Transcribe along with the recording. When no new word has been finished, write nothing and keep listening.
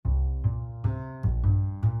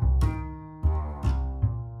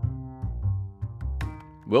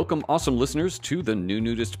Welcome, awesome listeners, to the New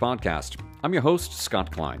Nudist Podcast. I'm your host,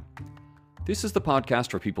 Scott Klein. This is the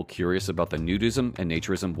podcast for people curious about the nudism and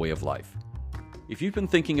naturism way of life. If you've been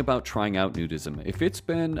thinking about trying out nudism, if it's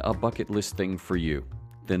been a bucket list thing for you,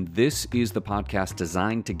 then this is the podcast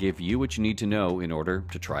designed to give you what you need to know in order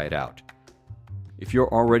to try it out. If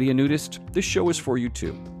you're already a nudist, this show is for you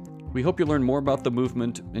too. We hope you learn more about the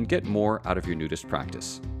movement and get more out of your nudist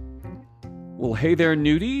practice. Well, hey there,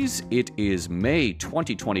 nudies. It is May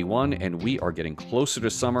 2021, and we are getting closer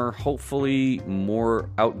to summer. Hopefully,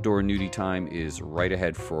 more outdoor nudie time is right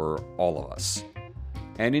ahead for all of us.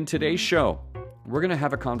 And in today's show, we're going to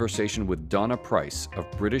have a conversation with Donna Price of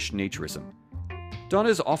British Naturism. Donna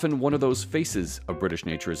is often one of those faces of British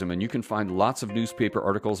Naturism, and you can find lots of newspaper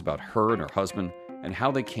articles about her and her husband and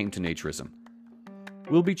how they came to naturism.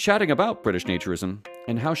 We'll be chatting about British Naturism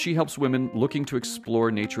and how she helps women looking to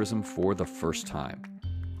explore naturism for the first time.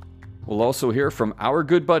 We'll also hear from our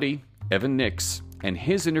good buddy, Evan Nix, and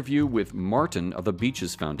his interview with Martin of the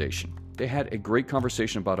Beaches Foundation. They had a great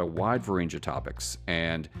conversation about a wide range of topics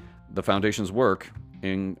and the foundation's work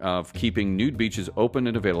of keeping nude beaches open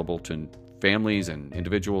and available to families and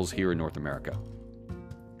individuals here in North America.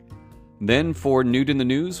 Then for Nude in the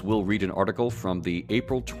News, we'll read an article from the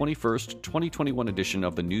April 21st, 2021 edition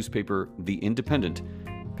of the newspaper The Independent,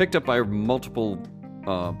 picked up by multiple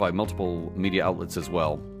media outlets as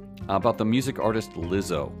well, about the music artist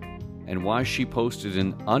Lizzo and why she posted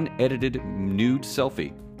an unedited nude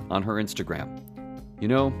selfie on her Instagram. You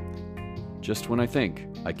know, just when I think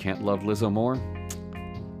I can't love Lizzo more,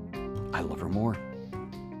 I love her more.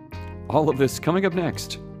 All of this coming up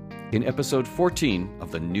next in episode 14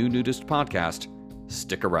 of the New Nudist Podcast.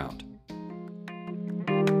 Stick around.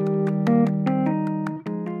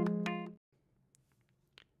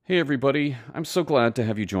 Hey everybody, I'm so glad to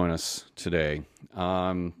have you join us today.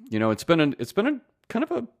 It's been a kind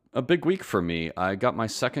of a big week for me. I got my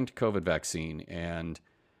second COVID vaccine, and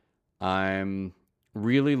I'm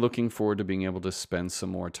really looking forward to being able to spend some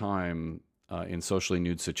more time in socially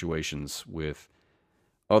nude situations with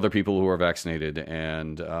other people who are vaccinated.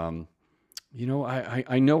 And,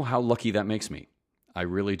 I know how lucky that makes me. I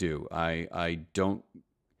really do. I don't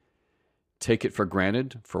take it for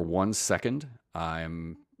granted for 1 second.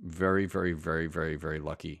 I'm very, very, very, very, very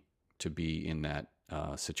lucky to be in that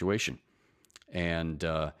situation. And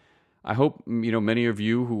I hope, many of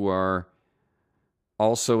you who are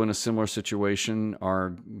also in a similar situation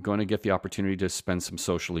are going to get the opportunity to spend some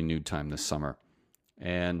socially nude time this summer.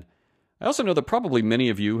 And I also know that probably many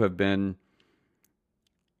of you have been,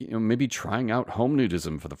 maybe trying out home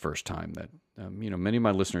nudism for the first time. That, many of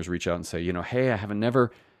my listeners reach out and say, hey, I haven't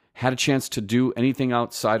never had a chance to do anything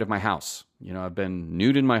outside of my house. I've been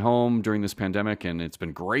nude in my home during this pandemic, and it's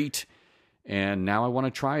been great. And now I want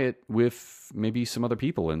to try it with maybe some other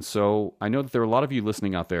people. And so I know that there are a lot of you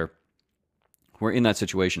listening out there who are in that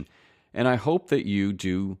situation. And I hope that you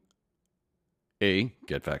do,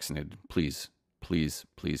 get vaccinated. Please, please,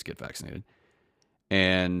 please get vaccinated.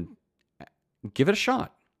 And give it a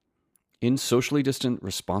shot in socially distant,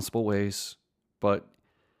 responsible ways, but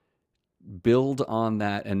build on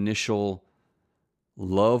that initial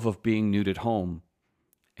love of being nude at home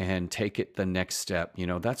and take it the next step.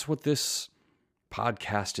 That's what this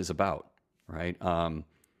podcast is about, right? I'm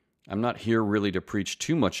not here really to preach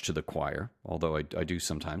too much to the choir, although I do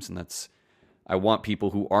sometimes, and I want people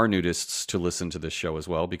who are nudists to listen to this show as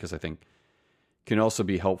well, because I think it can also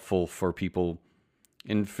be helpful for people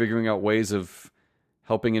in figuring out ways of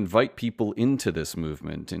helping invite people into this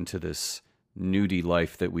movement, into this nudie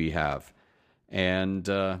life that we have. And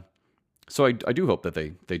so I do hope that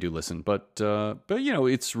they do listen. But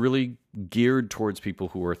it's really geared towards people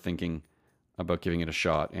who are thinking about giving it a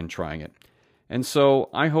shot and trying it. And so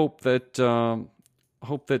I hope that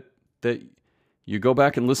you go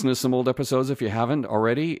back and listen to some old episodes if you haven't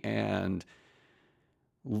already, and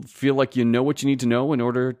feel like you know what you need to know in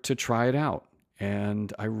order to try it out.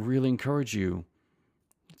 And I really encourage you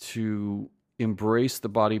to embrace the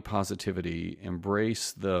body positivity,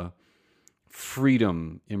 embrace the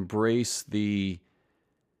freedom, embrace the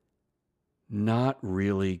not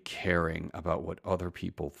really caring about what other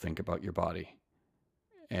people think about your body,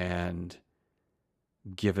 and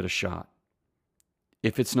give it a shot.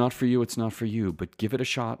 If it's not for you, it's not for you, but give it a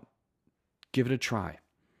shot. Give it a try.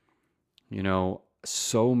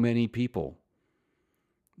 So many people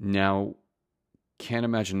now can't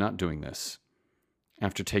imagine not doing this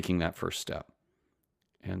after taking that first step.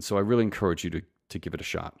 And so I really encourage you to give it a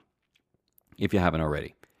shot if you haven't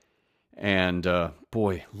already. And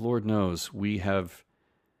boy, Lord knows, we have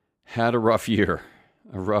had a rough year,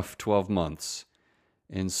 a rough 12 months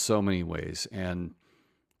in so many ways. And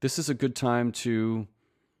this is a good time to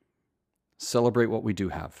celebrate what we do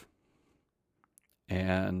have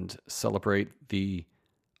and celebrate the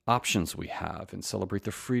options we have and celebrate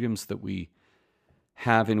the freedoms that we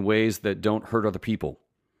have in ways that don't hurt other people,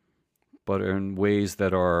 but in ways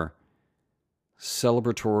that are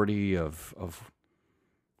celebratory of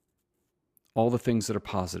all the things that are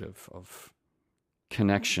positive, of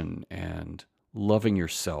connection and loving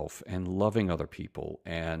yourself and loving other people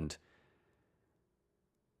and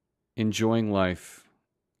enjoying life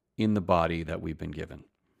in the body that we've been given.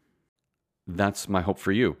 That's my hope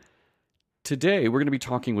for you. Today, we're going to be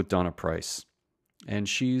talking with Donna Price, and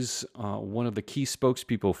she's one of the key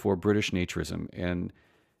spokespeople for British Naturism. And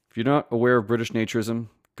if you're not aware of British Naturism,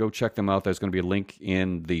 go check them out. There's going to be a link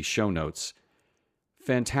in the show notes.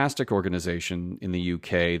 Fantastic organization in the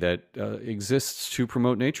UK that exists to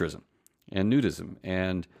promote naturism and nudism.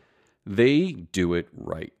 And they do it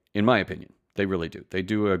right, in my opinion. They really do. They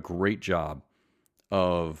do a great job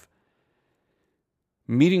of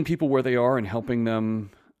meeting people where they are and helping them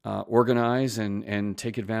organize and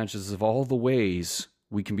take advantages of all the ways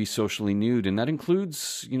we can be socially nude. And that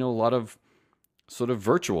includes, a lot of sort of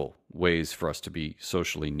virtual ways for us to be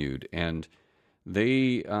socially nude. And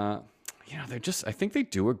they, I think they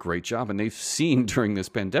do a great job. And they've seen during this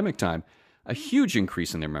pandemic time a huge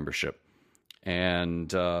increase in their membership.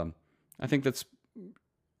 And I think that's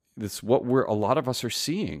what a lot of us are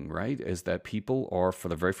seeing, right? Is that people are, for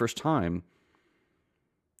the very first time,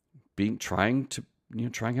 trying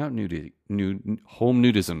out home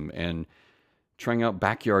nudism and trying out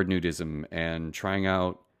backyard nudism and trying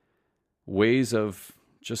out ways of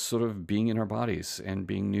just sort of being in our bodies and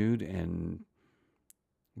being nude and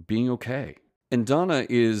being okay. And Donna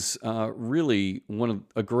is really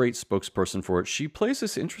a great spokesperson for it. She plays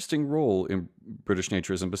this interesting role in British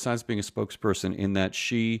Naturism, besides being a spokesperson, in that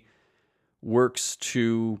she works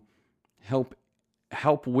to help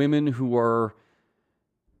women who are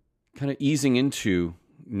kind of easing into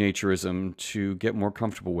naturism to get more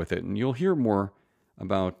comfortable with it. And you'll hear more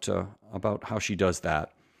about how she does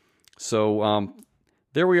that. So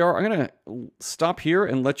there we are. I'm going to stop here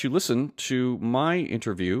and let you listen to my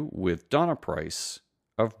interview with Donna Price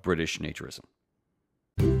of British Naturism.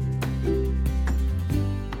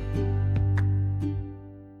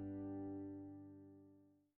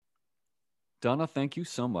 Donna, thank you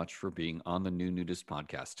so much for being on the New Nudist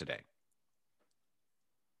podcast today.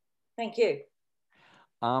 Thank you.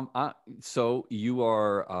 So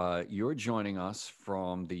you're joining us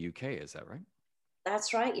from the UK, is that right?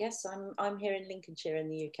 That's right. Yes, I'm here in Lincolnshire in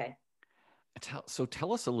the UK.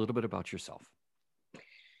 Tell us a little bit about yourself.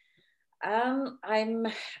 I'm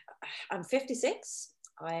 56.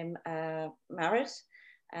 I'm married,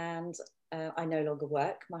 and I no longer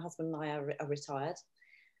work. My husband and I are retired.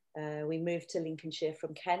 We moved to Lincolnshire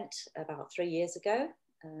from Kent about 3 years ago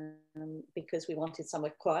because we wanted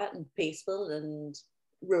somewhere quiet and peaceful and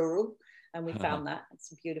rural, and we found that.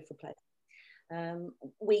 It's a beautiful place.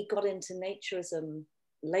 We got into naturism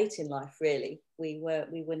late in life, really. We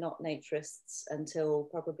were not naturists until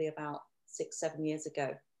probably about 6-7 years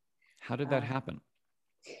ago. How did that happen?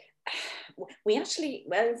 We actually,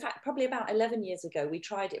 in fact, probably about 11 years ago, we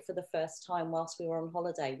tried it for the first time whilst we were on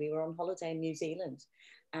holiday. We were on holiday in New Zealand,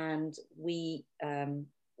 and we,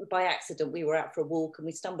 by accident, we were out for a walk and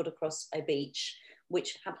we stumbled across a beach,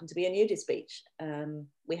 which happened to be a nudist beach.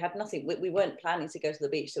 We had nothing, we weren't planning to go to the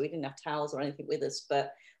beach, so we didn't have towels or anything with us,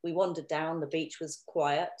 but we wandered down, the beach was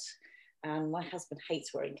quiet, and my husband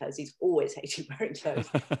hates wearing clothes. He's always hated wearing clothes.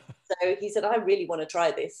 So he said, I really want to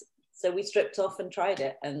try this. So we stripped off and tried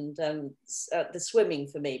it. And the swimming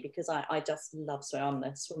for me, because I just love swimming, I'm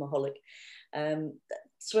a swimaholic.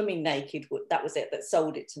 Swimming naked, that was it, that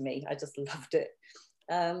sold it to me. I just loved it.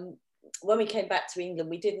 When we came back to England,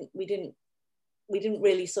 we didn't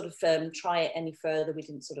really sort of try it any further.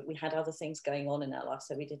 We had other things going on in our life,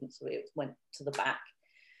 so it went to the back.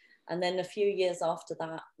 And then a few years after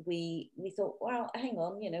that, we thought, well, hang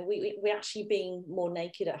on, we're actually being more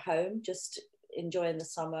naked at home, just enjoying the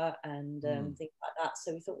summer and things like that.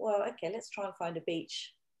 So we thought, well, okay, let's try and find a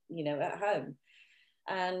beach, at home.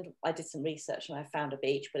 And I did some research and I found a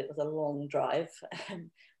beach, but it was a long drive.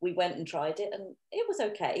 We went and tried it and it was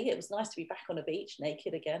okay. It was nice to be back on a beach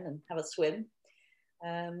naked again and have a swim.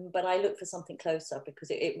 But I looked for something closer because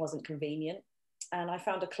it wasn't convenient. And I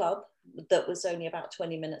found a club that was only about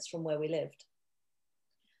 20 minutes from where we lived.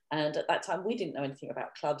 And at that time, we didn't know anything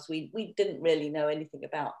about clubs. We didn't really know anything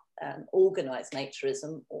about organized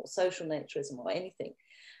naturism or social naturism or anything.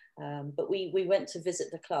 But we went to visit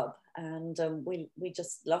the club and we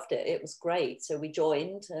just loved it. It was great. So we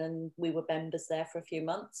joined and we were members there for a few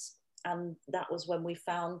months. and that was when we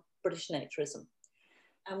found British Naturism,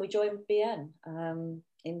 and we joined BN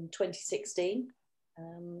in 2016.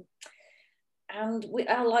 And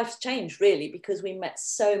our lives changed really, because we met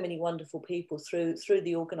so many wonderful people through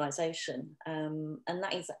the organisation, and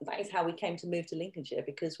that is how we came to move to Lincolnshire,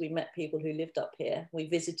 because we met people who lived up here. We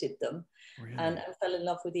visited them, Really? and fell in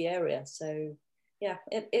love with the area. So yeah,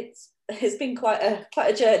 it's been quite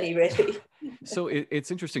a journey really. So it's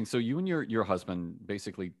interesting. So you and your husband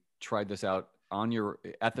basically tried this out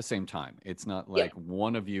at the same time. It's not like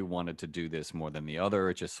one of you wanted to do this more than the other.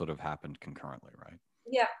 It just sort of happened concurrently, right?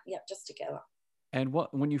 Yeah, just together. And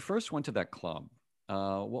when you first went to that club,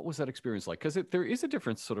 what was that experience like? Because there is a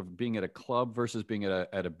difference, sort of being at a club versus being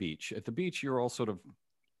at a beach. At the beach, you're all sort of,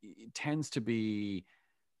 it tends to be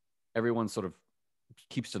everyone sort of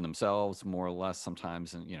keeps to themselves more or less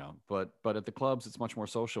sometimes, and but at the clubs, it's much more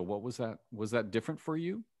social. What was that? Was that different for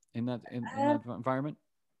you in that environment?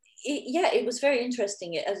 It was very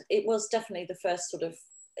interesting. It was definitely the first sort of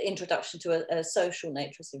introduction to a social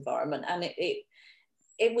naturist environment, and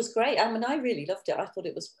it was great. I mean, I really loved it. I thought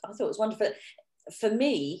it was wonderful. For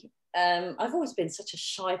me, I've always been such a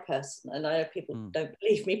shy person, and I know people don't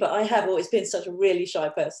believe me, but I have always been such a really shy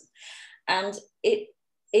person, and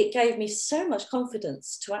it gave me so much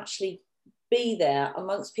confidence to actually be there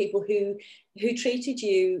amongst people who treated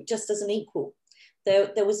you just as an equal.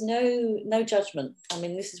 There was no judgment. I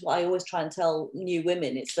mean, this is what I always try and tell new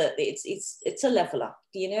women: it's that it's a leveler.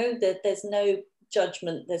 There's no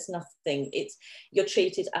judgment, there's nothing. You're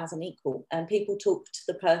treated as an equal, and people talk to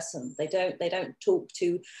the person. They don't talk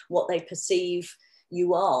to what they perceive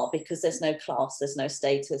you are, because there's no class, there's no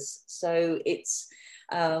status. So it's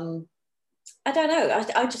I don't know,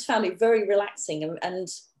 I just found it very relaxing, and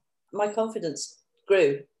my confidence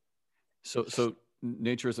grew. So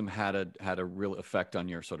naturism had a real effect on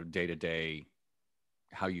your sort of day-to-day,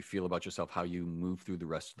 how you feel about yourself, how you move through the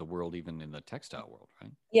rest of the world, even in the textile world,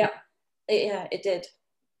 right? Yeah, it did,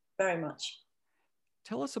 very much.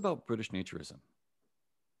 Tell us about British Naturism.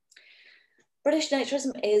 British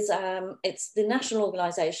Naturism is it's the national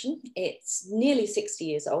organisation. It's nearly 60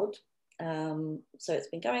 years old, so it's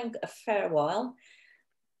been going a fair while.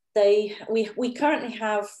 We currently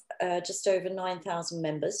have just over 9,000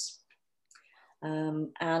 members,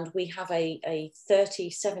 and we have a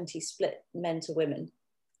 30-70 split men to women.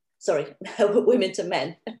 Sorry, women to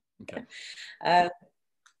men. Okay.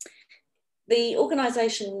 The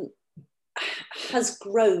organisation has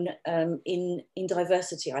grown in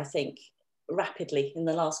diversity, I think, rapidly in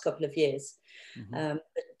the last couple of years. Mm-hmm.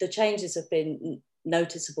 The changes have been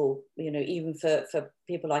noticeable, even for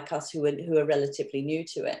people like us who are relatively new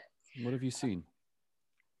to it. What have you seen?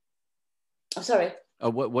 I'm sorry.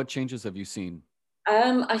 What changes have you seen?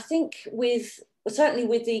 I think certainly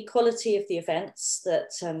with the quality of the events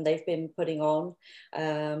that they've been putting on.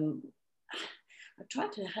 I'm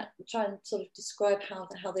trying to try and sort of describe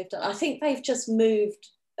how they've done. I think they've just moved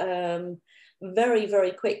very,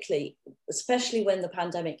 very quickly, especially when the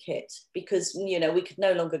pandemic hit, because we could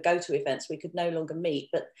no longer go to events, we could no longer meet.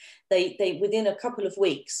 But they within a couple of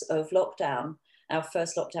weeks of lockdown, our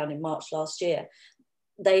first lockdown in March last year,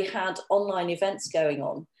 they had online events going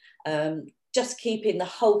on, just keeping the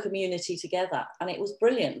whole community together, and it was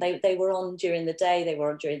brilliant. They were on during the day, they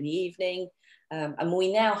were on during the evening. And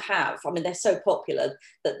we now have, I mean, they're so popular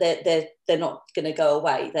that they're not going to go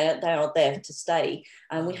away. They are there to stay.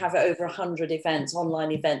 And we have over 100 events,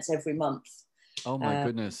 online events every month. Oh my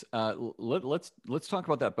goodness. Let's talk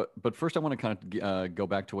about that. But first, I want to kind of go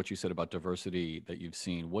back to what you said about diversity that you've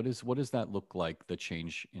seen. What does that look like? The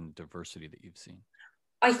change in diversity that you've seen?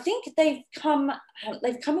 I think they've come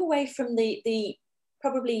away from the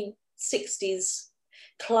probably 60s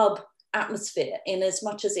club atmosphere, in as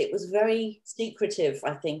much as it was very secretive.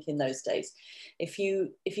 I think in those days, if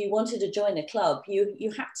you wanted to join a club,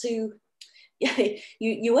 you had to,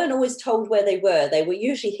 you weren't always told where they were. They were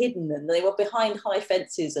usually hidden, and they were behind high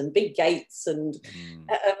fences and big gates, and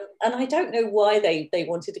I don't know why they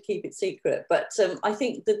wanted to keep it secret, but I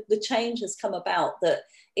think the change has come about, that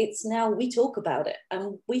it's now we talk about it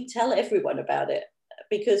and we tell everyone about it,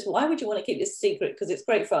 because why would you want to keep this secret? Because it's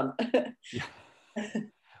great fun. Yeah.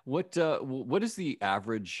 What is the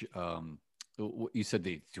average? You said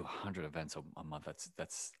they do 100 events a month.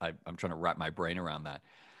 I'm trying to wrap my brain around that.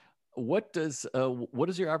 What does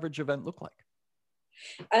your average event look like?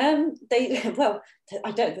 I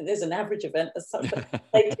don't think there's an average event as such, but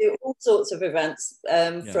they do all sorts of events,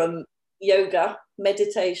 from yoga,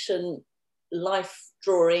 meditation, life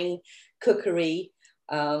drawing, cookery.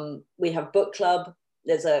 We have book club.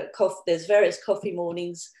 There's various coffee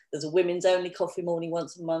mornings. There's a women's only coffee morning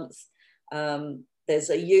once a month. There's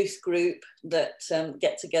a youth group that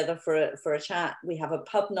get together for a chat. We have a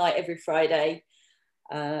pub night every Friday.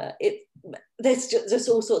 There's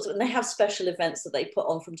all sorts of, and they have special events that they put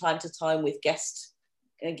on from time to time with guest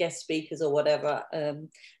speakers or whatever.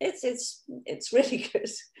 It's really good.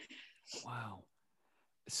 Wow.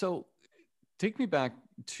 So take me back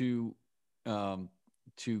to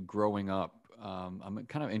growing up. I'm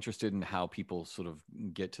kind of interested in how people sort of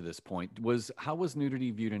get to this point. How was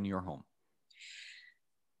nudity viewed in your home?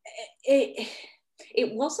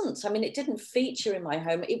 It wasn't. I mean, it didn't feature in my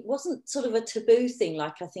home. It wasn't sort of a taboo thing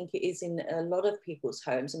like I think it is in a lot of people's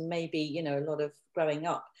homes, and maybe, you know, a lot of growing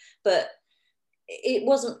up. But it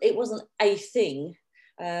wasn't a thing.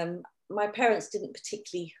 My parents didn't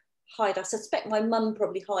particularly hide. I suspect my mum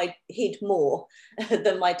probably hid more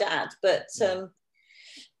than my dad. But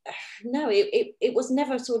no, it was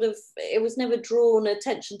never it was never drawn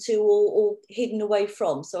attention to or hidden away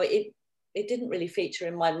from. So it didn't really feature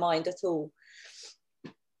in my mind at all.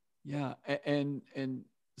 Yeah, and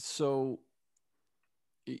so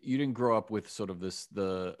you didn't grow up with sort of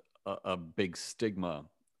a big stigma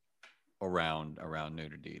around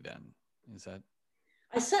nudity then, is that?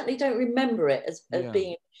 I certainly don't remember it as Yeah.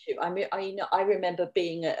 being an issue. I mean, I remember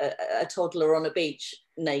being a toddler on a beach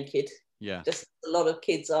naked. Yeah. Just a lot of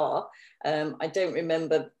kids are. I don't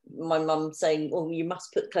remember my mum saying, "Oh, you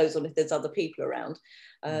must put clothes on if there's other people around."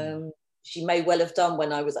 She may well have done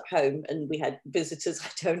when I was at home and we had visitors.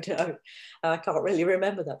 I don't know. I can't really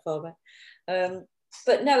remember that far back.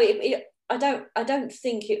 But no, I don't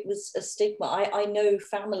think it was a stigma. I know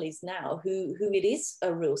families now who it is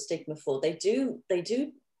a real stigma for. They do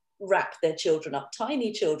wrap their children up,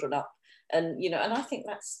 tiny children up, and, you know, and I think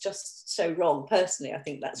that's just so wrong. Personally, I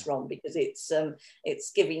think that's wrong because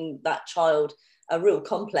it's giving that child a real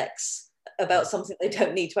complex about something they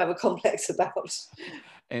don't need to have a complex about.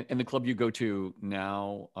 And the club you go to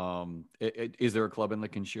now, is there a club in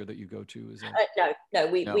Lincolnshire that you go to? Is that? No,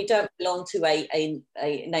 we don't belong to a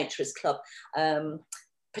naturist club.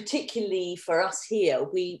 Particularly for us here,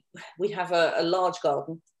 we have a large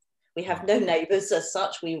garden. We have no neighbours as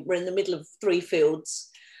such. We're in the middle of 3 fields.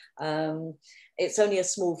 It's only a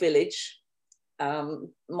small village.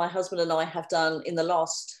 My husband and I have done, in the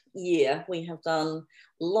last year, we have done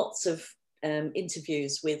lots of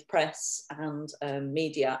interviews with press and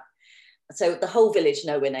media. So the whole village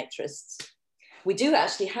know we're naturists. We do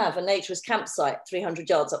actually have a naturist campsite 300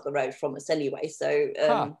 yards up the road from us anyway. So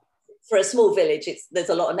for a small village, there's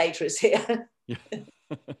a lot of naturists here. Yeah.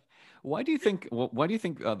 Why do you think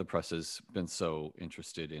the press has been so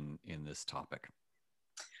interested in this topic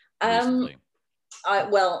recently?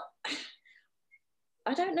 Well,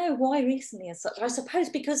 I don't know why recently as such. I suppose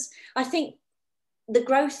because I think the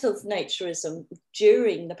growth of naturism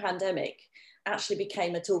during the pandemic actually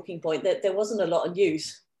became a talking point. That there wasn't a lot of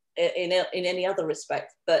news in any other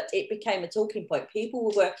respect, but it became a talking point. People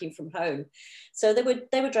were working from home, so they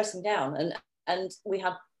were dressing down, and we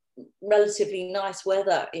had relatively nice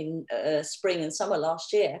weather in spring and summer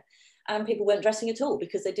last year, and people weren't dressing at all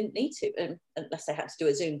because they didn't need to, unless they had to do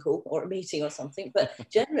a Zoom call or a meeting or something. But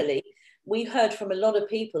generally, we heard from a lot of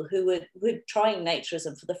people who were trying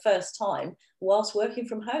naturism for the first time whilst working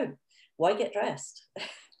from home. Why get dressed?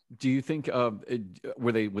 Do you think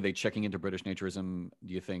were they checking into British naturism?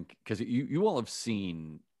 Do you think, because you all have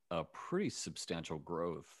seen a pretty substantial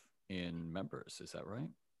growth in members, is that right?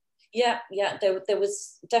 Yeah. There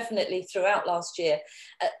was definitely throughout last year.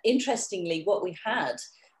 Interestingly, what we had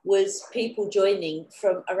was people joining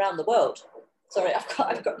from around the world. Sorry,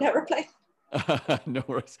 I've got an aeroplane. No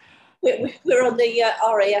worries. We're on the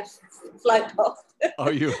RAF flight path.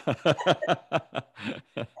 Are you?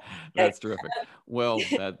 That's terrific. Well,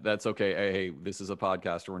 that's okay. Hey, this is a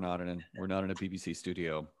podcast. We're not in a BBC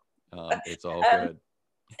studio. It's all good.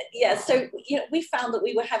 Yeah, so we found that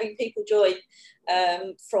we were having people join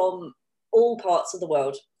from all parts of the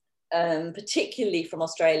world, particularly from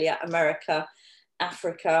Australia, America,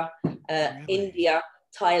 Africa, Really? India,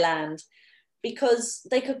 Thailand, because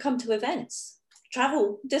they could come to events.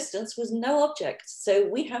 Travel distance was no object. So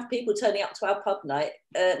we have people turning up to our pub night.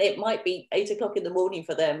 It might be 8 o'clock in the morning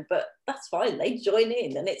for them, but that's fine. They join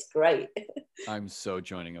in and it's great. I'm so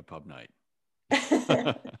joining a pub night.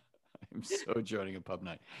 I'm so joining a pub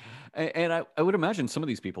night. And I would imagine some of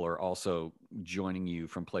these people are also joining you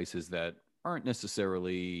from places that aren't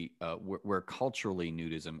necessarily where culturally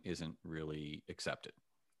nudism isn't really accepted.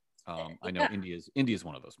 I know India's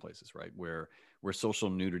one of those places, right? Where social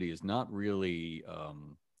nudity is not really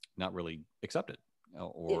accepted,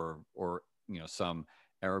 or some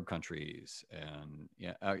Arab countries. And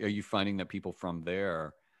yeah, are you finding that people from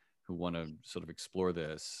there who want to sort of explore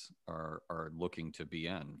this are looking to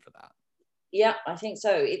BN for that. Yeah, I think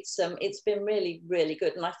so. It's been really, really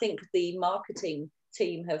good, and I think the marketing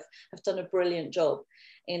team have done a brilliant job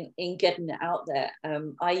in getting it out there.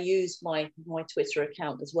 I use my Twitter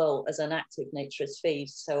account as well as an active naturist feed,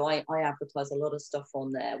 so I advertise a lot of stuff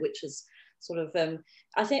on there, which is sort of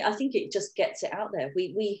I think it just gets it out there.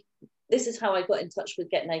 We this is how I got in touch with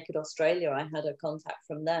Get Naked Australia. I had a contact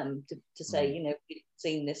from them to say, you know, we've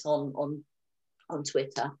seen this on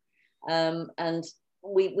Twitter, and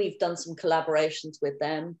we've done some collaborations with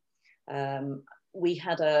them. We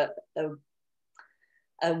had a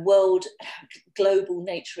world global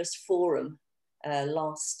naturist forum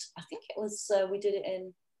last, I think it was, we did it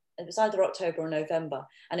it was either October or November,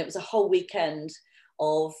 and it was a whole weekend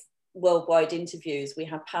of worldwide interviews. We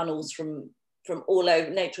had panels from all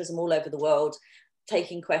over, naturism all over the world,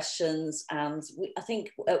 taking questions, and I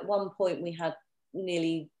think at one point we had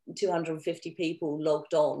nearly 250 people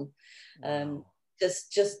logged on. Wow.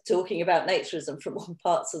 Just talking about naturism from all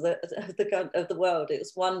parts of the world. It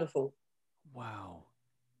was wonderful. Wow.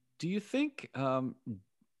 Do you think some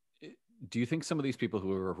of these people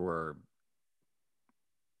who are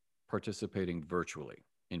participating virtually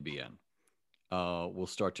in BN will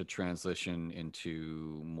start to transition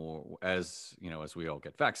into more, as you know, as we all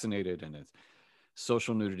get vaccinated and as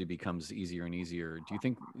social nudity becomes easier and easier? Do you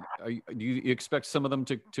think do you expect some of them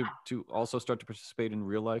to also start to participate in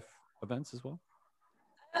real life events as well?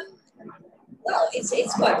 Well,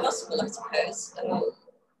 it's quite possible, I suppose.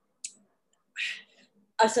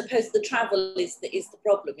 I suppose the travel is the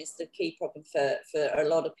problem, is the key problem for a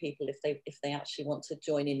lot of people if they actually want to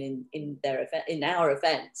join in their event, in our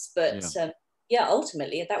events. But yeah,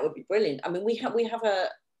 ultimately that would be brilliant. I mean, we have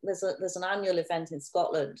there's an annual event in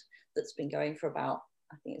Scotland that's been going for about,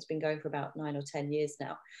 I think it's been going for about 9 or 10 years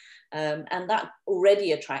now, and that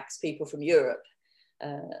already attracts people from Europe.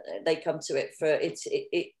 They come to it for it's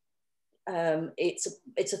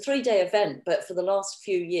a 3-day event, but for the last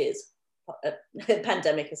few years,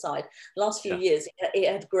 pandemic aside, last few years it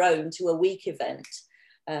had grown to a week event.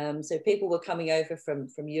 So people were coming over from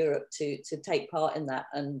Europe to take part in that,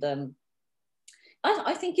 and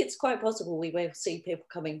I think it's quite possible we will see people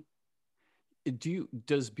coming.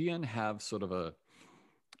 Does BN have sort of a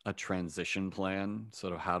transition plan,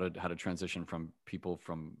 sort of how to transition from people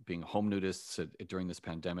from being home nudists during this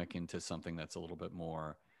pandemic into something that's a little bit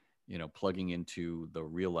more, you know, plugging into the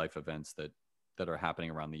real life events that are happening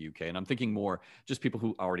around the UK? And I'm thinking more just people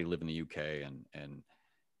who already live in the UK and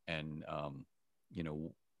you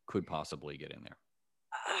know, could possibly get in there.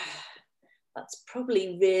 That's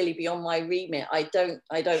probably really beyond my remit. I don't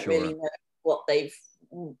really know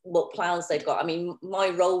what plans they've got. I mean, my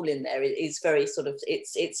role in there is very sort of,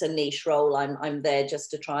 it's a niche role. I'm there just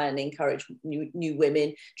to try and encourage new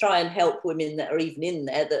women, try and help women that are even in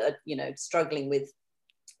there that are, you know, struggling with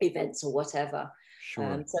events or whatever.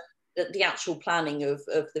 Sure. So the actual planning of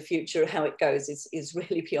the future, how it goes, is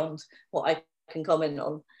really beyond what I can comment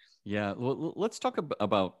on. Yeah, well, let's talk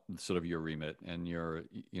about sort of your remit and your,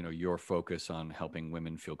 you know, your focus on helping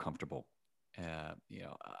women feel comfortable. You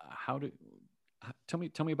know, tell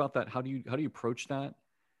me about that. How do you approach that?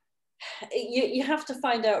 You have to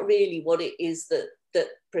find out really what it is that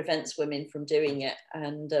prevents women from doing it,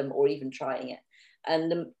 and or even trying it.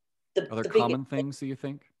 And are there common things that you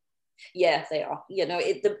think? Yeah, they are. You know,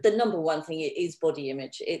 the number one thing is body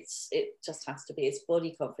image. It just has to be. It's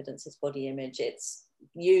body confidence. It's body image. It's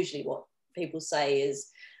usually what people say is,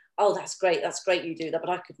 "Oh, that's great you do that, but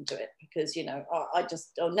I couldn't do it because, you know,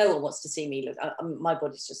 no one wants to see me look. My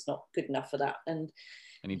body's just not good enough for that." And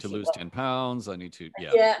I need to lose 10 pounds. I need to,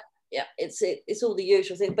 yeah. It's all the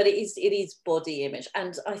usual thing, but it is body image,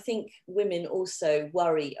 and I think women also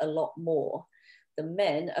worry a lot more than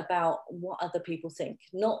men about what other people think,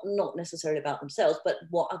 not necessarily about themselves, but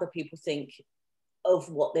what other people think of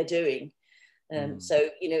what they're doing. So,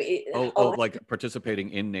 you know, like participating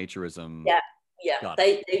in naturism. Yeah,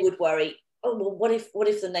 they would worry. Oh, well, what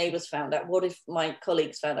if the neighbors found out? What if my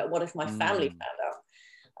colleagues found out? What if my family found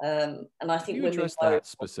out? And I think how do you address that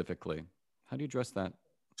specifically? How do you address that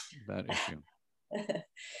issue?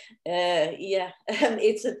 Yeah,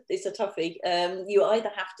 it's a toughie. You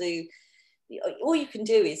either have to, all you can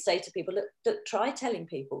do is say to people, look, try telling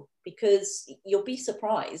people, because you'll be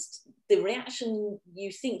surprised. The reaction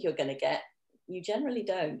you think you're going to get, you generally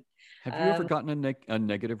don't. Have you ever gotten a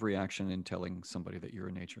negative reaction in telling somebody that you're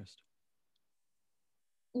a naturist?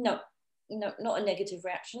 No, not a negative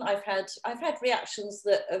reaction. I've had reactions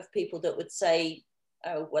of people that would say,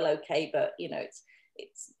 "Oh, well, okay, but you know,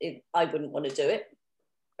 I wouldn't want to do it."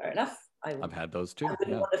 Fair enough. I've had those too. I wouldn't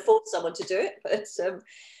Yeah. want to force someone to do it,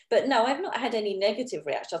 but no, I've not had any negative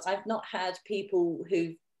reactions. I've not had people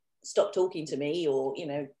who stopped talking to me, or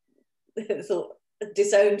thought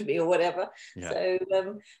disowned me or whatever. Yeah. So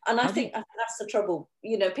and I How do you, think that's the trouble.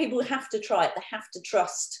 People have to try it. They have to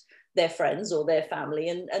trust their friends or their family,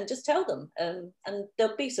 and just tell them, and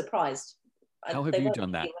they'll be surprised. how have They you won't done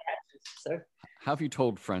be that? reactions. So How have you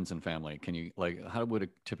told friends and family? Can you, like, how would a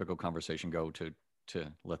typical conversation go to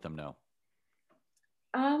let them know?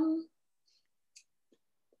 um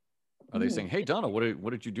Are they saying, "Hey, Donna,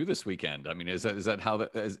 what did you do this weekend?" I mean, is that how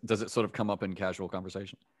does it sort of come up in casual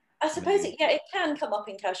conversation? I And then suppose you, it can come up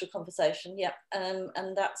in casual conversation, yeah,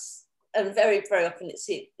 and that's and very very often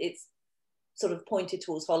it's sort of pointed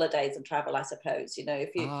towards holidays and travel. I suppose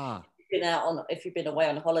if you've ah, been if you've been away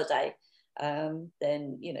on a holiday, then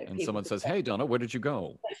and people someone could says, say, "Hey, Donna, where did you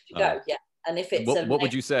go?" where did you go? Yeah, and if it's What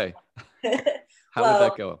would you say? How would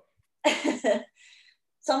that well, go?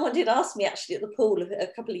 someone did ask me actually at the pool a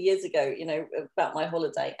couple of years ago, about my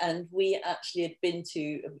holiday, and we actually had been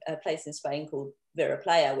to a place in Spain called Vera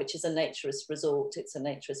Playa, which is a naturist resort. It's a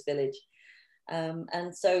naturist village,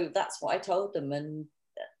 and so that's what I told them, and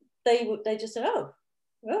they just said, "Oh,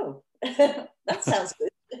 that sounds good."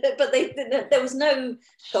 But there was no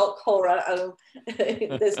shock, horror. Oh,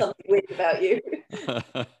 there's something weird about you.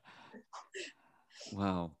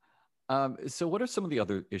 Wow. So, what are some of the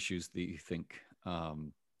other issues that you think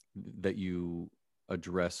that you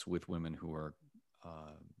address with women who are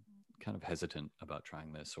uh, kind of hesitant about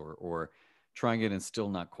trying this, or trying it and still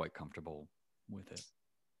not quite comfortable with it?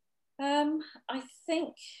 I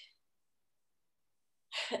think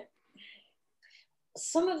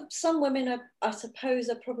some women I suppose,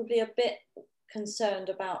 are probably a bit concerned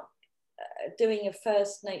about doing a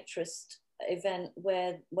first naturist event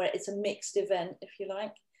where it's a mixed event, if you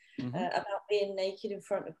like, Mm-hmm. about being naked in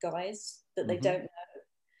front of guys that they Mm-hmm. don't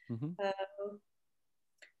Mm-hmm. know.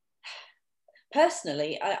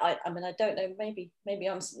 Personally, I mean, I don't know. Maybe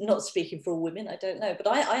I'm not speaking for all women. I don't know, but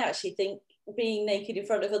I actually think being naked in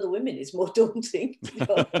front of other women is more daunting, to be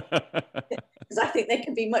honest, because I think they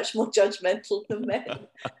can be much more judgmental than men.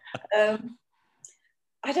 Um,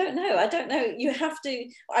 I don't know. I don't know. You have to.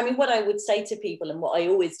 I mean, what I would say to people, and what I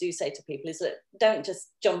always do say to people, is that don't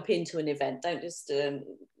just jump into an event. Don't just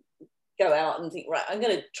go out and think, right, I'm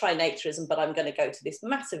going to try naturism, but I'm going to go to this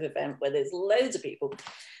massive event where there's loads of people,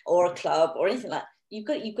 or a club, or anything like that. You've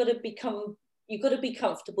got to be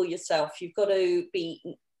comfortable yourself. You've got to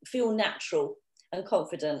feel natural and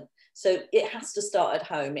confident. So it has to start at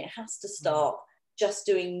home. It has to start just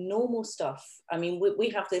doing normal stuff. I mean, we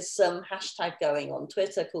have this hashtag going on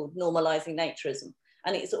Twitter called Normalizing Naturism,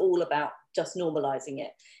 and it's all about just normalizing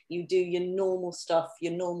it. You do your normal stuff,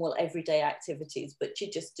 your normal everyday activities, but you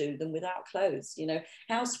just do them without clothes.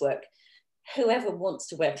 Housework. Whoever wants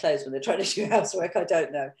to wear clothes when they're trying to do housework, I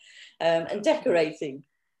don't know. And decorating.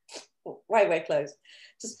 Why wear clothes?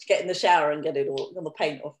 Just get in the shower and get it all the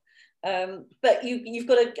paint off. But you've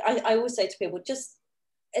got to. I always say to people, just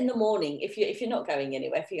in the morning, if you're not going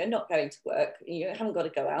anywhere, if you're not going to work, you haven't got to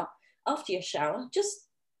go out, after your shower, just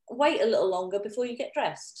wait a little longer before you get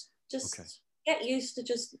dressed. Okay. Just get used to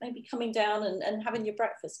just maybe coming down and having your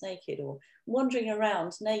breakfast naked, or wandering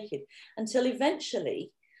around naked, until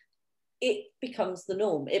eventually it becomes the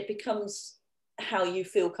norm. It becomes how you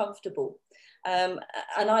feel comfortable. And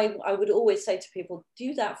I would always say to people,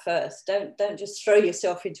 do that first. Don't just throw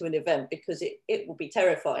yourself into an event, because it will be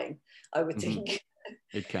terrifying, I would Mm-hmm. think.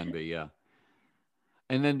 It can be, yeah.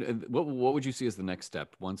 And then what would you see as the next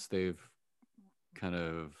step once they've kind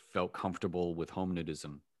of felt comfortable with home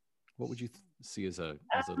nudism? What would you see as a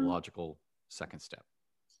logical second step?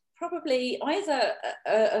 Probably either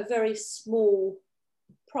a very small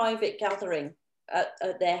private gathering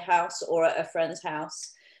at their house, or at a friend's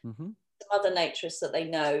house. Mm-hmm. Some other naturists that they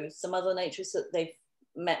know, some other naturists that they've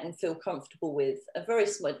met and feel comfortable with. A very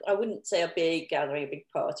small, I wouldn't say a big gathering, a big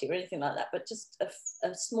party or anything like that, but just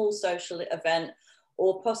a small social event,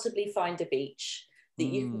 or possibly find a beach that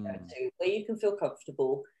you can go to where you can feel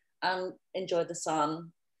comfortable and enjoy the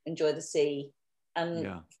sun, enjoy the sea, and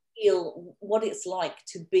Yeah. feel what it's like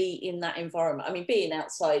to be in that environment. I mean, being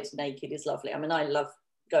outside naked is lovely. I mean, I love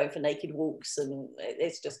going for naked walks, and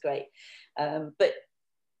it's just great. But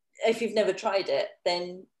if you've never tried it,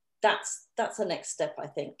 then that's the next step, I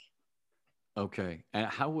think. Okay. And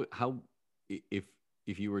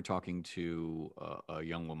if you were talking to a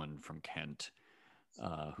young woman from Kent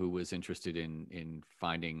who was interested in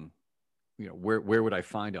finding, where would I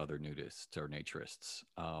find other nudists or naturists?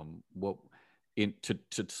 What in to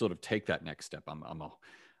sort of take that next step?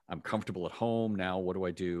 I'm comfortable at home now. What do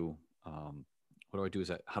I do? what do I do?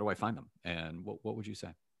 How do I find them? And what would you say?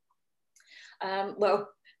 Well,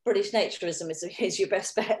 British Naturism is your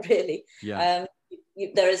best bet, really. Yeah.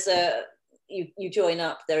 There is you join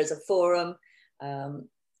up. There is a forum.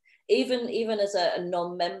 Even as a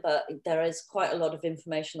non-member, there is quite a lot of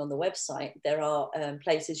information on the website. There are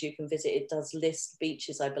places you can visit. It does list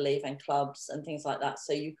beaches, I believe, and clubs and things like that.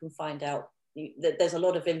 So you can find out. There's a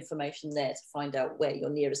lot of information there to find out where your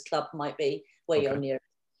nearest club might be, where your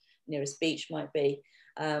nearest beach might be.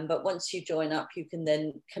 But once you join up, you can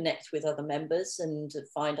then connect with other members and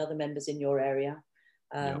find other members in your area.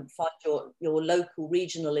 Find your local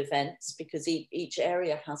regional events, because each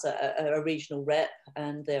area has a regional rep,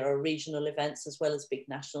 and there are regional events as well as big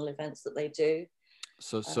national events that they do.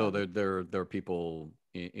 So there are people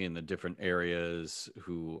in the different areas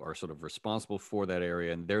who are sort of responsible for that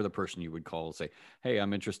area, and they're the person you would call and say, hey,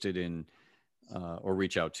 I'm interested in, or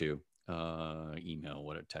reach out to,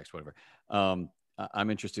 email, text, whatever. I'm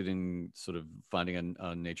interested in sort of finding a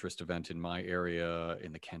naturist event in my area,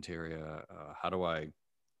 in the Kent area. How do I,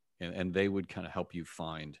 and they would kind of help you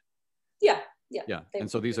find. Yeah.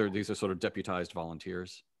 And so these are sort of deputized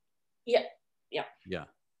volunteers. Yeah.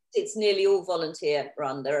 It's nearly all volunteer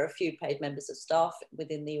run. There are a few paid members of staff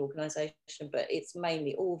within the organisation, but it's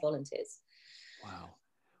mainly all volunteers. Wow.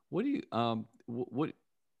 What do you what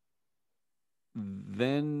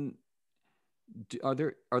then? Are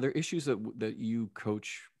there issues that you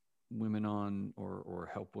coach women on or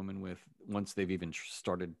help women with once they've even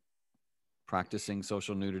started practicing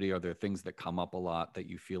social nudity? Are there things that come up a lot that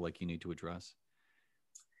you feel like you need to address?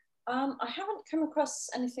 I haven't come across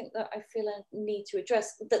anything that I feel I need to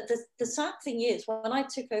address. The sad thing is, when I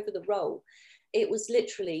took over the role, it was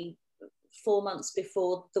literally 4 months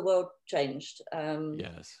before the world changed.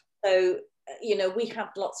 Yes. So, we have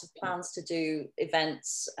lots of plans to do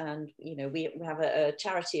events, and, we have a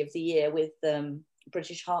charity of the year with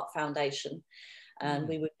British Heart Foundation. And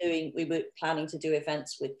we were planning to do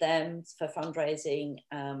events with them for fundraising.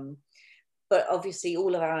 But obviously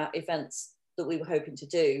all of our events that we were hoping to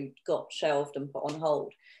do got shelved and put on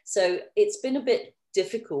hold. So it's been a bit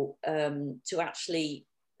difficult to actually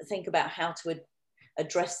think about how to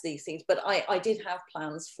address these things. But I did have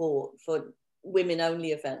plans for women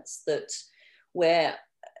only events where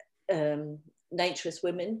naturist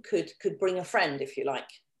women could bring a friend, if you like,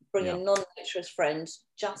 bring a non-naturist friend,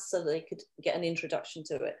 just so they could get an introduction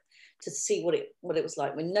to it, to see what it was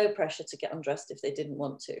like, with no pressure to get undressed if they didn't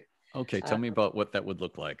want to. Okay, tell me about what that would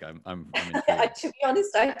look like. I'm to be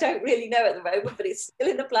honest, I don't really know at the moment, but it's still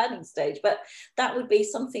in the planning stage. But that would be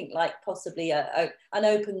something like possibly an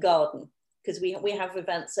open garden, because we have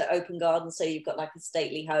events at open gardens. So you've got like a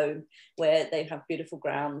stately home where they have beautiful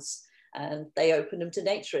grounds, and they open them to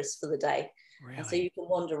naturists for the day. Really? And so you can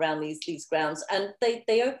wander around these grounds, and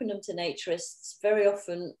they open them to naturists very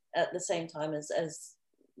often at the same time as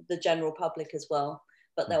the general public as well.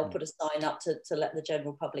 But they'll put a sign up to let the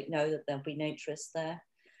general public know that there'll be naturists there.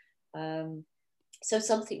 So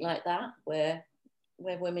something like that, where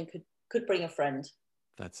women could bring a friend.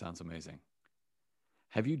 That sounds amazing.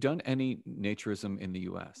 Have you done any naturism in the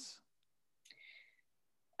US?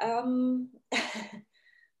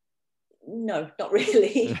 No, not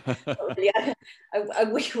really. Not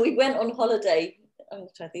really. We went on holiday, I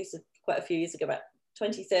think this is quite a few years ago, about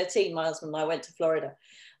 2013. My husband and I went to Florida.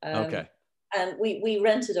 Okay. And we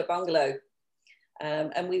rented a bungalow,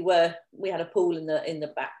 and we had a pool in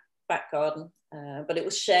the back garden, but it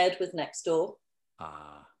was shared with next door,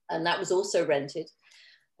 and that was also rented.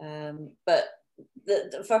 But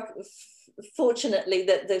fortunately,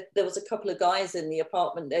 there was a couple of guys in the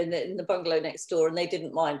apartment in the bungalow next door, and they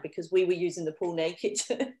didn't mind because we were using the pool naked.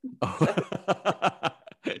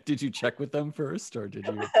 Did you check with them first, or did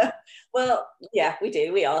you? Well, yeah, we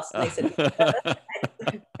did. We asked, and they said.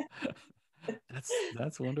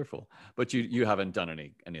 That's wonderful. But you haven't done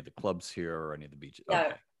any of the clubs here or any of the beaches? No,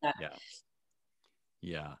 okay. No.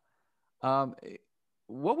 Yeah.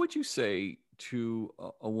 What would you say to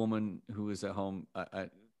a woman who is at home,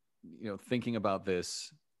 thinking about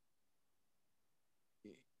this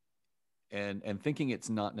and thinking it's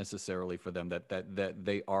not necessarily for them, that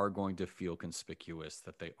they are going to feel conspicuous,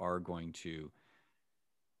 that they are going to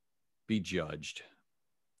be judged?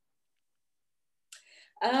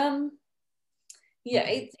 Yeah,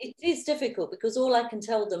 it is difficult, because all I can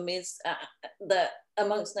tell them is that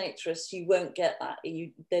amongst naturists you won't get that.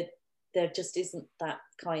 There just isn't that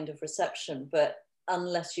kind of reception. But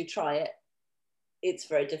unless you try it, it's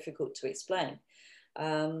very difficult to explain.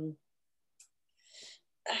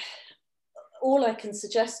 All I can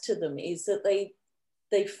suggest to them is that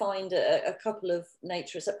they find a couple of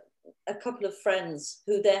naturists. a couple of friends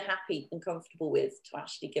who they're happy and comfortable with to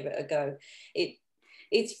actually give it a go.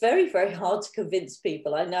 It's very, very hard to convince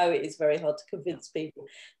people. I know it is very hard to convince people.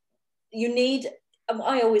 You need,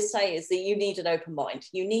 I always say is that you need an open mind.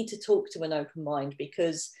 You need to talk to an open mind,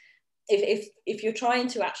 because if you're trying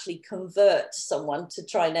to actually convert someone to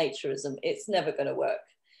try naturism, it's never going to work.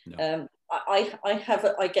 No.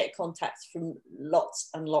 I get contacts from lots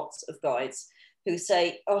and lots of guys who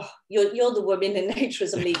say, "Oh, you're the woman in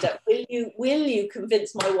naturism leader. Will you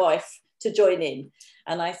convince my wife to join in?"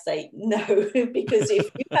 And I say no, because if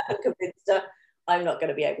you haven't convinced her, I'm not going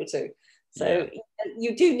to be able to. So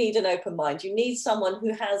you do need an open mind. You need someone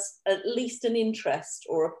who has at least an interest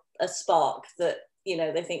or a spark that, you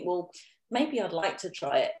know, they think, well, maybe I'd like to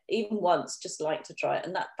try it, even once, just like to try it.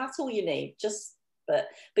 And that's all you need. But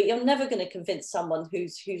you're never going to convince someone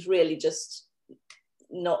who's really just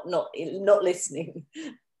not listening.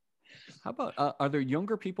 How about, are there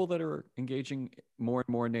younger people that are engaging more and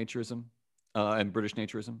more in naturism and British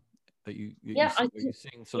naturism that are you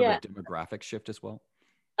seeing sort of a demographic shift as well?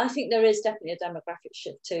 I think there is definitely a demographic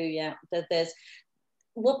shift too. Yeah, there's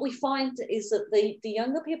what we find is that the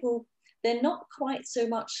younger people, they're not quite so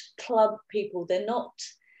much club people. They're not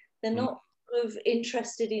sort of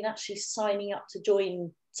interested in actually signing up to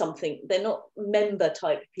join something. They're not member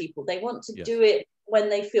type people. They want to do it when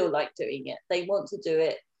they feel like doing it. They want to do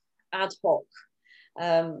it ad hoc.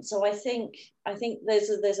 So I think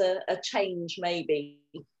there's a change maybe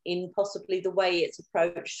in possibly the way it's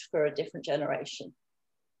approached for a different generation.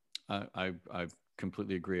 I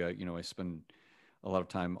completely agree. I spend a lot of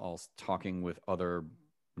time talking with other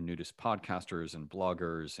nudist podcasters and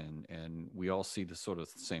bloggers, and we all see the sort of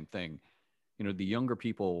same thing. You know, the younger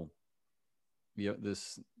people,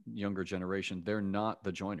 this younger generation, they're not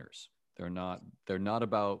the joiners. They're not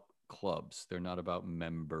about clubs. They're not about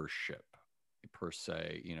membership per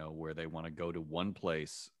se, you know, where they want to go to one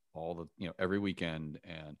place every weekend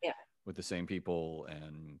and with the same people,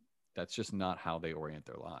 and that's just not how they orient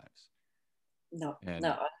their lives. No,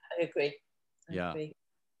 I agree. I agree.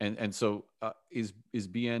 And so is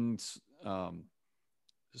BN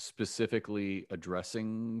specifically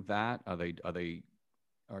addressing that?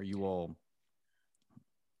 Are you all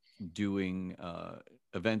doing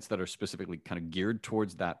events that are specifically kind of geared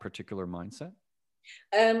towards that particular mindset?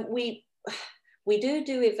 We do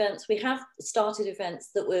events. We have started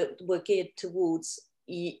events that were geared towards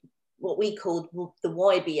what we called the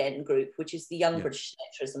YBN group, which is the Young British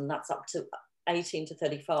Naturism. That's up to 18 to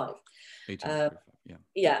 35. 18 to 35,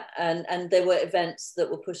 yeah. And there were events that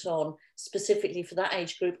were put on specifically for that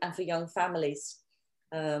age group and for young families.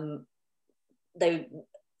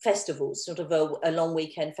 Festivals, sort of a long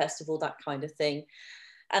weekend festival, that kind of thing.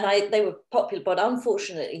 And they were popular, but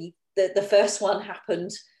unfortunately, the first one happened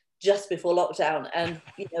just before lockdown, and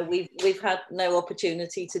you know we've had no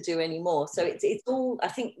opportunity to do any more. So it's all, I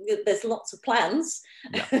think there's lots of plans,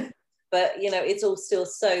 but you know it's all still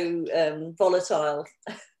so volatile.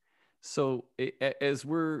 So as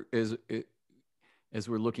we're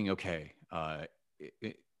looking,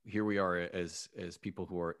 here we are as people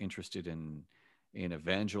who are interested in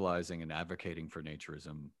evangelizing and advocating for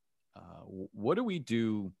naturism. What do we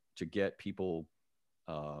do to get people,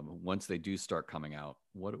 once they do start coming out,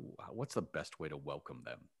 what's the best way to welcome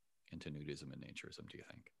them into nudism and naturism, do you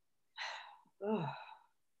think?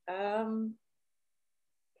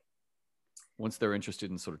 Once they're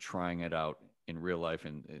interested in sort of trying it out in real life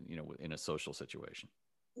and you know, in a social situation.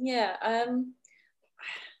 Yeah.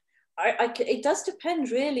 It does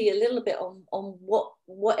depend really a little bit on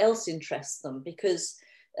what else interests them, because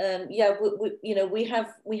we have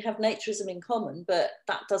naturism in common, but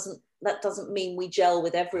that doesn't mean we gel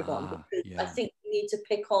with everyone, because I think we need to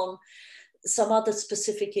pick on some other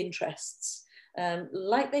specific interests,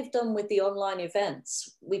 like they've done with the online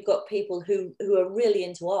events. We've got people who are really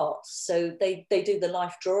into art, so they do the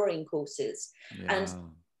life drawing courses, and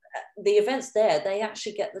the events there, they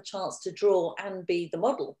actually get the chance to draw and be the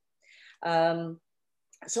model.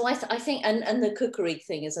 So I think, and the cookery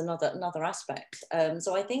thing is another aspect.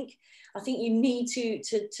 So I think you need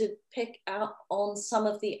to pick out on some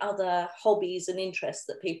of the other hobbies and interests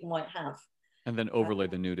that people might have, and then overlay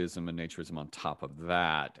the nudism and naturism on top of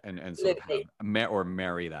that, and sort of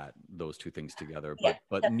marry those two things together.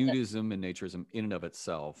 But nudism and naturism in and of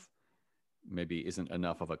itself maybe isn't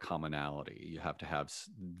enough of a commonality. You have to have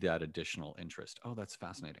that additional interest. Oh, that's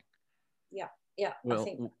fascinating. Yeah. Well, I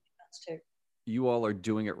think that's true. You all are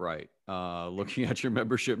doing it right. Looking at your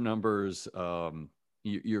membership numbers,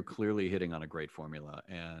 you're clearly hitting on a great formula.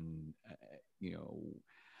 And, you know,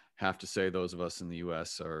 have to say those of us in the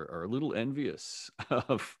US are a little envious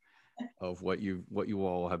of of what you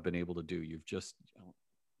all have been able to do. You've just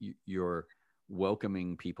you're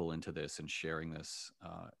welcoming people into this and sharing this.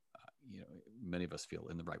 Many of us feel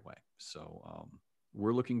in the right way. So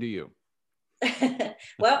we're looking to you.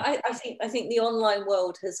 Well, I think the online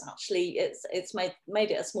world has actually it's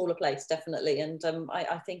made it a smaller place, definitely, and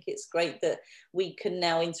I think it's great that we can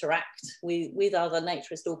now interact with other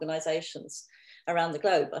naturist organisations around the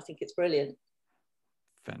globe. I think it's brilliant.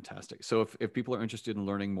 Fantastic. So if people are interested in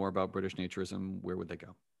learning more about British naturism, where would they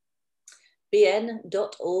go?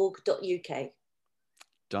 bn.org.uk.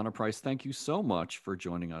 Donna Price, thank you so much for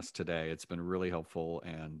joining us today. It's been really helpful,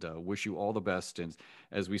 and wish you all the best. And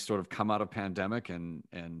as we sort of come out of pandemic,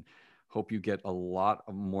 and hope you get a lot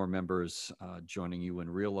of more members joining you in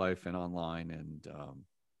real life and online. And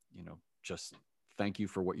just thank you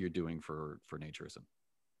for what you're doing for naturism.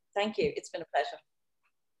 Thank you. It's been a pleasure.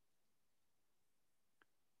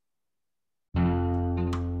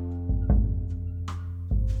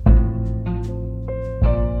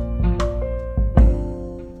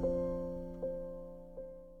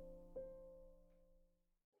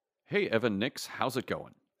 Hey, Evan Nix, how's it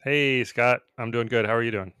going? Hey, Scott. I'm doing good. How are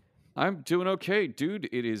you doing? I'm doing okay, dude.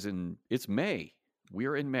 It's May.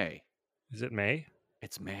 We're in May. Is it May?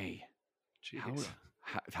 It's May. Jeez.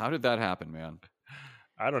 How did that happen, man?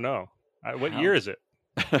 I don't know. What year is it?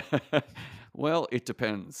 Well, it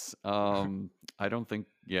depends. I don't think.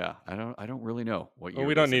 Yeah, I don't really know what year. Well,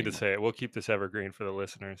 we it don't is need to anymore. say it. We'll keep this evergreen for the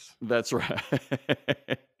listeners. That's right.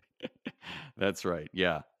 That's right.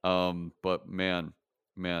 Yeah. But man,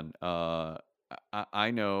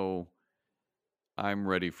 I know I'm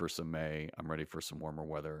ready for some May. I'm ready for some warmer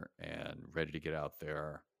weather and ready to get out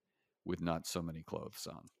there with not so many clothes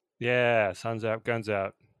on. Yeah, sun's out, guns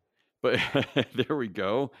out. But there we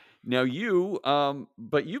go. Now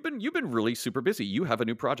but you've been really super busy. You have a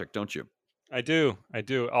new project, don't you? I do.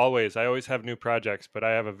 Always. I always have new projects, but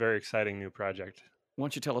I have a very exciting new project. Why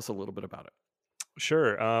don't you tell us a little bit about it?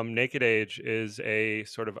 Sure. Naked Age is a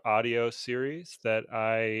sort of audio series that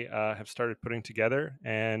I have started putting together,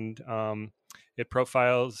 and it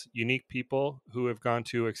profiles unique people who have gone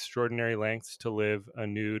to extraordinary lengths to live a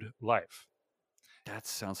nude life. That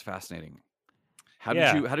sounds fascinating. How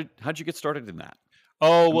did you get started in that?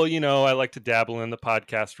 Oh, well, I like to dabble in the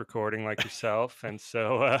podcast recording like yourself. And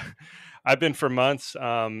so I've been for months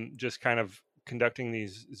just kind of conducting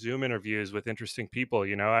these Zoom interviews with interesting people.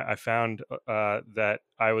 I found that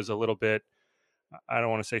I was a little bit, I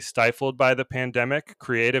don't want to say stifled by the pandemic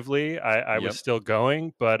creatively. I was Yep. still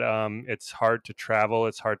going, but it's hard to travel.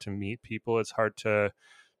 It's hard to meet people. It's hard to,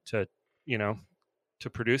 you know, to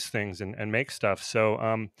produce things and make stuff.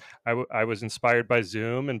 So I was inspired by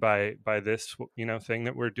Zoom and by this thing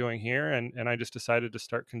that we're doing here, and I just decided to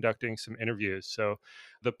start conducting some interviews. So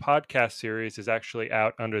the podcast series is actually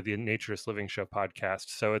out under the Naturist Living Show podcast.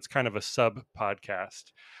 So it's kind of a sub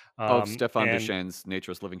podcast Of Stefan and Duchesne's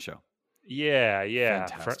Naturist Living Show. yeah,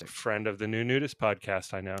 Fantastic. friend of the New Nudist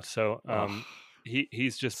podcast, I know. So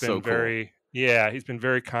he's just been So cool. he's been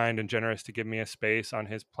very kind and generous to give me a space on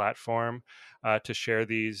his platform to share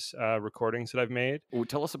these recordings that I've made. Well,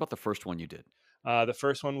 tell us about the first one you did. The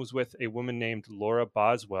first one was with a woman named Laura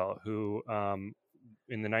Boswell, who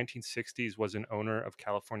in the 1960s was an owner of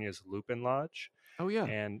California's Lupin Lodge. Oh yeah.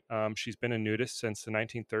 And she's been a nudist since the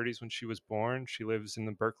 1930s when she was born. She lives in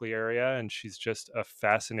the Berkeley area, and she's just a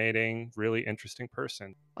fascinating, really interesting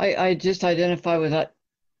person. I just identify with that.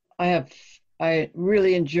 I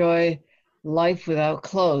really enjoy life without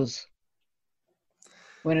clothes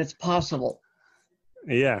when it's possible.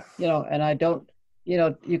 Yeah. And I don't,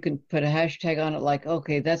 you can put a hashtag on it like,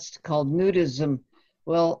 okay, that's called nudism.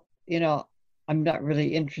 Well, I'm not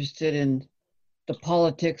really interested in the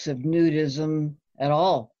politics of nudism at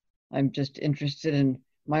all. I'm just interested in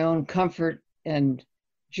my own comfort and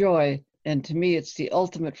joy. And to me, it's the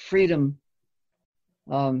ultimate freedom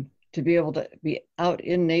to be able to be out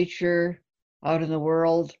in nature, out in the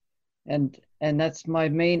world. And that's my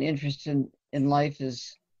main interest in life,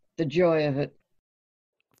 is the joy of it.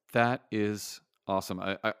 That is awesome.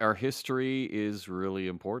 Our history is really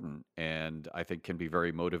important, and I think can be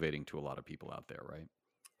very motivating to a lot of people out there, right?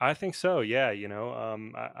 I think so. Yeah.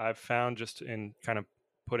 I've found just in kind of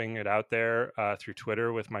putting it out there through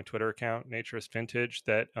Twitter with my Twitter account, Naturist Vintage,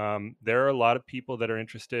 that there are a lot of people that are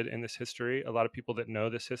interested in this history, a lot of people that know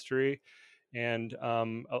this history, and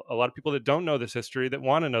a lot of people that don't know this history that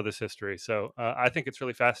want to know this history. So I think it's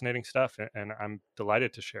really fascinating stuff, and I'm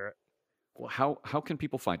delighted to share it. Well, how can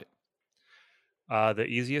people find it? The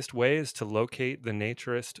easiest way is to locate the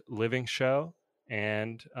Naturist Living Show,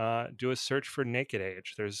 and do a search for Naked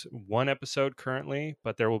Age. There's one episode currently,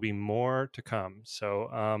 but there will be more to come.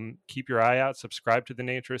 So keep your eye out, subscribe to the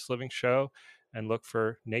Naturist Living Show, and look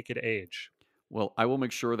for Naked Age. Well, I will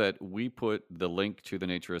make sure that we put the link to the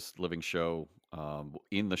Naturist Living Show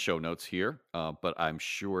in the show notes here. But I'm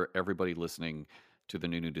sure everybody listening to the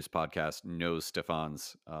New Nudist podcast knows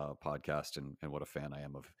Stefan's podcast, and what a fan I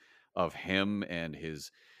am of him and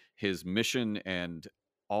his mission and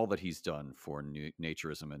all that he's done for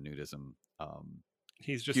naturism and nudism.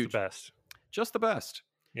 He's just huge. the best. Just the best.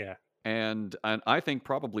 Yeah. And I think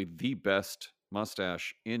probably the best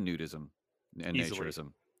mustache in nudism and Easily.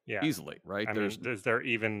 naturism. Yeah. Easily, right? I mean, is there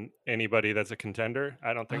even anybody that's a contender?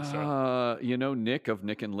 I don't think so. Nick of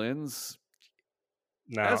Nick and Lynn's.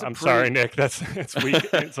 No, I'm sorry, Nick. It's weak.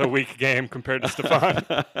 It's a weak game compared to Stefan.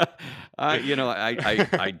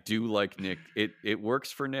 I do like Nick. It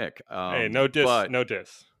works for Nick. Hey, no diss, no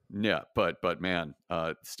diss. Yeah, but man,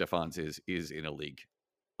 Stefan's is in a league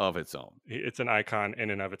of its own. It's an icon in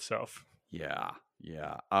and of itself. Yeah.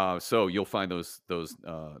 So you'll find those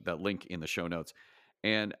that link in the show notes.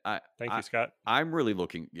 And thank you, Scott. I'm really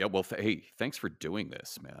looking. Yeah. Well, hey, thanks for doing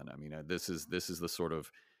this, man. I mean, this is the sort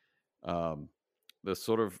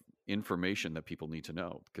of information that people need to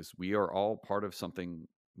know, because we are all part of something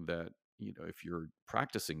that, if you're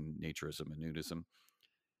practicing naturism and nudism,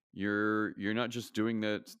 you're not just doing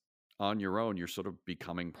that on your own. You're sort of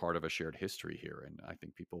becoming part of a shared history here, and I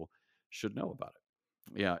think people should know about it.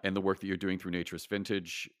 Yeah, and the work that you're doing through Naturist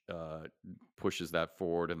Vintage pushes that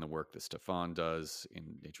forward, and the work that Stefan does in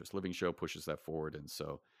Naturist Living Show pushes that forward, and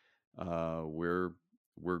so we're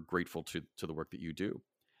grateful to the work that you do.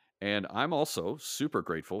 And I'm also super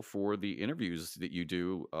grateful for the interviews that you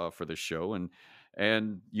do for this show,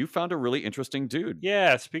 and you found a really interesting dude.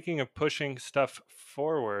 Yeah, speaking of pushing stuff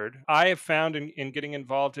forward, I have found in getting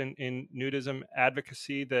involved in nudism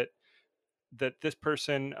advocacy that this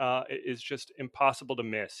person is just impossible to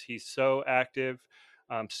miss. He's so active,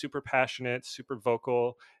 super passionate, super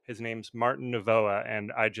vocal. His name's Martin Novoa,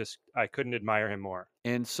 and I couldn't admire him more.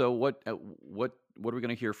 And so what are we going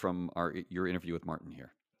to hear from your interview with Martin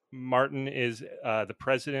here? Martin is the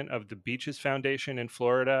president of the Beaches Foundation in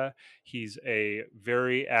Florida. He's a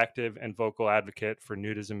very active and vocal advocate for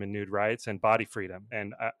nudism and nude rights and body freedom.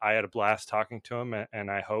 And I had a blast talking to him,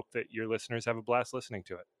 and I hope that your listeners have a blast listening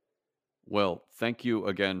to it. Well, thank you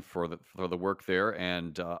again for the work there,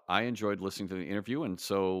 and I enjoyed listening to the interview, and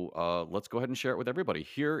so let's go ahead and share it with everybody.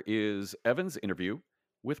 Here is Evan's interview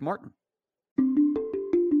with Martin.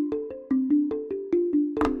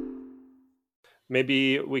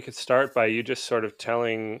 Maybe we could start by you just sort of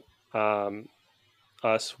telling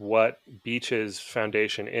us what Beaches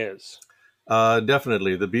Foundation is.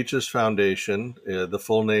 Definitely. The Beaches Foundation, the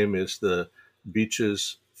full name is the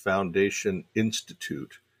Beaches Foundation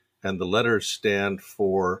Institute, and the letters stand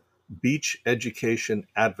for Beach Education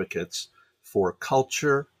Advocates for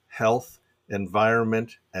Culture, Health,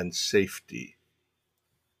 Environment, and Safety.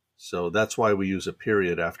 So that's why we use a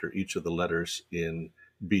period after each of the letters in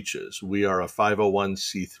Beaches. We are a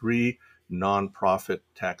 501c3 nonprofit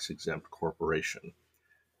tax-exempt corporation.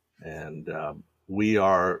 And we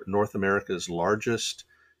are North America's largest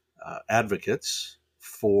advocates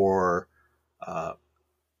for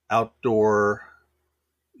outdoor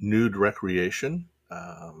nude recreation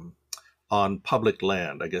on public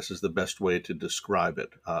land, I guess is the best way to describe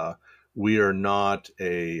it. We are not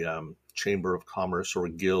a chamber of commerce or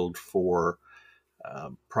a guild for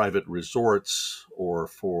private resorts or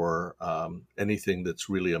for anything that's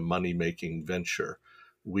really a money-making venture.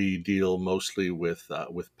 We deal mostly with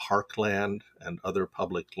parkland and other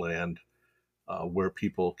public land where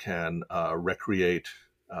people can recreate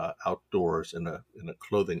outdoors in a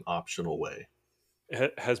clothing optional way.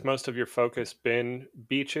 Has most of your focus been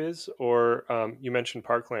beaches, or you mentioned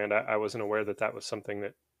parkland? I wasn't aware that was something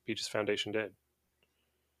that Beaches Foundation did.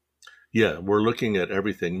 Yeah, we're looking at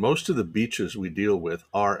everything. Most of the beaches we deal with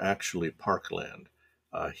are actually parkland.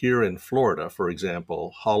 Here in Florida, for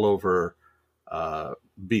example, Haulover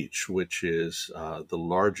Beach, which is the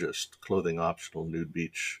largest clothing optional nude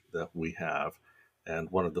beach that we have, and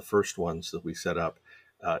one of the first ones that we set up,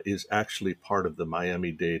 is actually part of the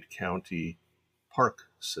Miami-Dade County park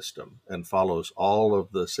system and follows all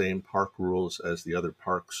of the same park rules as the other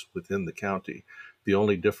parks within the county. The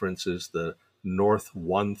only difference is the north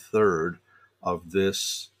 1/3 of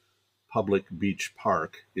this public beach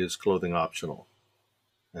park is clothing optional.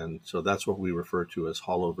 And so that's what we refer to as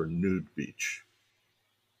Haulover Nude Beach.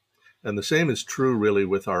 And the same is true really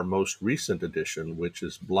with our most recent addition, which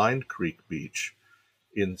is Blind Creek Beach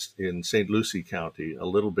in St. Lucie County, a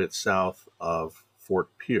little bit south of Fort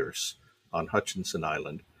Pierce. on Hutchinson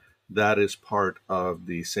Island. That is part of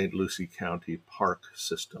the St. Lucie County Park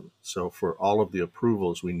system. So for all of the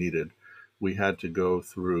approvals we needed, we had to go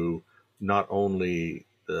through not only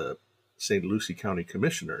the St. Lucie County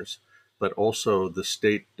Commissioners, but also the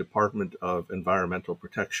State Department of Environmental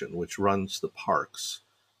Protection, which runs the parks.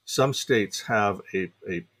 Some states have a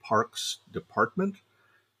parks department.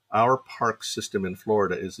 Our park system in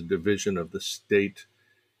Florida is a division of the State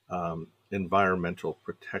Environmental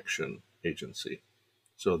Protection Agency.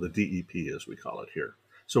 So the DEP, as we call it here.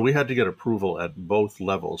 So we had to get approval at both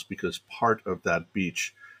levels because part of that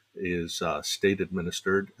beach is state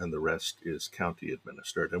administered and the rest is county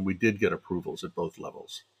administered. And we did get approvals at both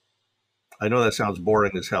levels. I know that sounds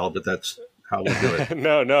boring as hell, but that's how we do it.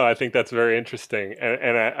 No, I think that's very interesting.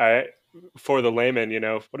 And I for the layman,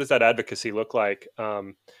 what does that advocacy look like?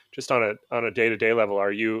 Just on a day-to-day level,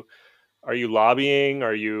 are you lobbying?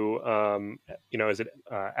 Are you, is it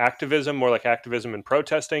activism, more like activism and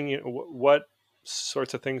protesting? What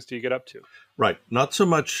sorts of things do you get up to? Right. Not so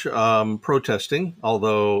much protesting,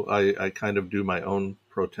 although I kind of do my own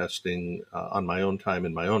protesting on my own time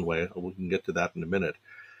in my own way. We can get to that in a minute.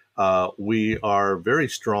 We are very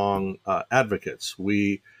strong advocates.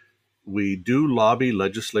 We do lobby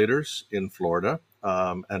legislators in Florida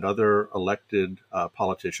and other elected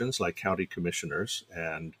politicians like county commissioners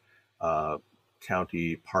and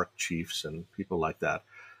county park chiefs and people like that.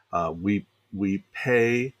 We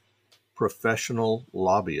pay professional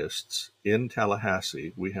lobbyists in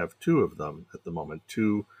Tallahassee. We have two of them at the moment,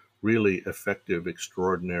 two really effective,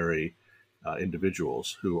 extraordinary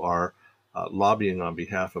individuals who are lobbying on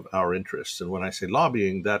behalf of our interests. And when I say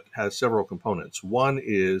lobbying, that has several components. One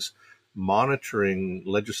is monitoring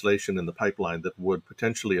legislation in the pipeline that would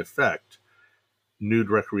potentially affect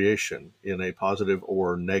nude recreation in a positive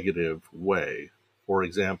or negative way. For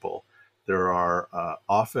example, there are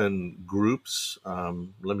often groups,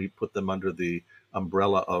 let me put them under the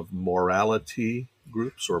umbrella of morality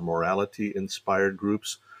groups or morality-inspired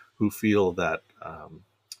groups who feel that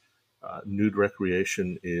nude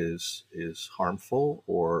recreation is harmful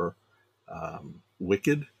or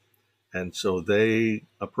wicked. And so they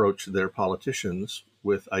approach their politicians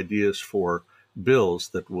with ideas for bills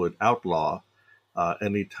that would outlaw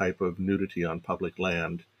any type of nudity on public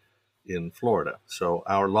land in Florida. So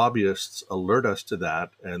our lobbyists alert us to that,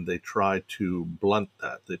 and they try to blunt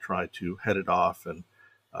that. They try to head it off and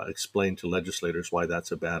explain to legislators why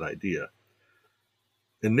that's a bad idea.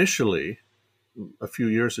 Initially, a few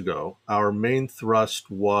years ago, our main thrust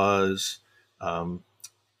was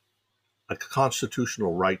a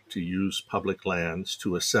constitutional right to use public lands,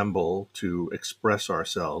 to assemble, to express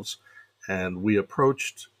ourselves. And we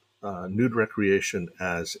approached nude recreation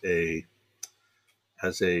as a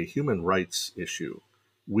human rights issue.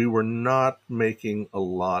 We were not making a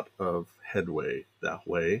lot of headway that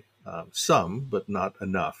way, some, but not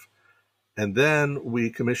enough. And then we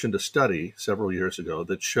commissioned a study several years ago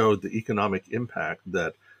that showed the economic impact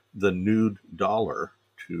that the nude dollar,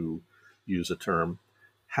 to use a term,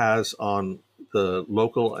 has on the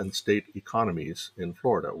local and state economies in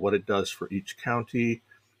Florida, what it does for each county,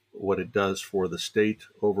 what it does for the state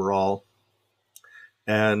overall.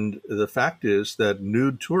 And the fact is that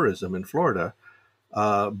nude tourism in Florida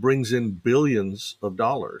brings in billions of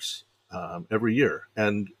dollars every year.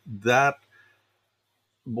 And that,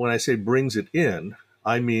 when I say brings it in,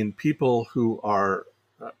 I mean people who are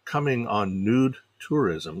coming on nude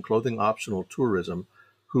tourism, clothing optional tourism,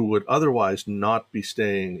 who would otherwise not be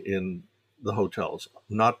staying in the hotels,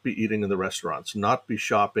 not be eating in the restaurants, not be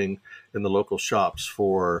shopping in the local shops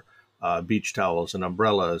for beach towels and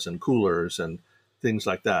umbrellas and coolers and things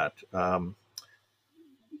like that.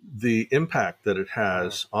 The impact that it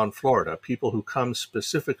has on Florida, people who come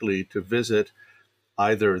specifically to visit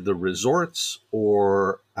either the resorts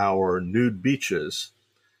or our nude beaches,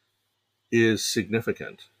 is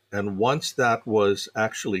significant. And once that was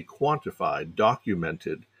actually quantified,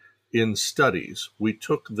 documented in studies, we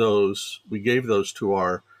gave those to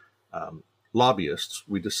our lobbyists.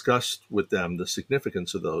 We discussed with them the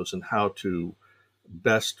significance of those and how to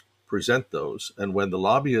best present those. And when the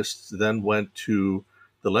lobbyists then went to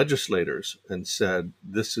the legislators and said,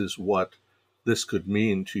 this is what this could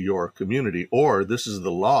mean to your community, or this is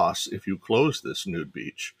the loss if you close this nude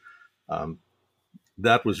beach,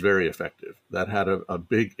 that was very effective. That had a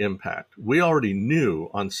big impact. We already knew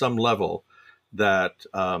on some level that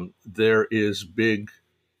there is big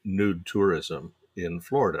nude tourism in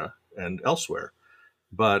Florida and elsewhere,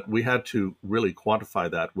 but we had to really quantify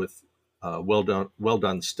that with a well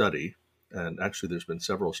done study. And actually, there's been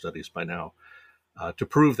several studies by now to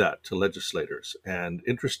prove that to legislators. And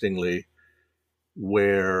interestingly,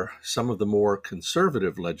 where some of the more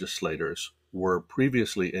conservative legislators were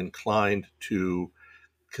previously inclined to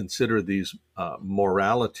consider these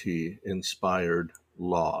morality-inspired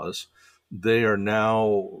laws, they are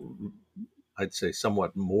now, I'd say,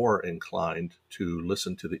 somewhat more inclined to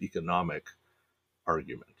listen to the economic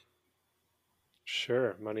argument.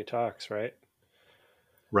 Sure, money talks, right?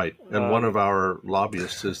 Right. And one of our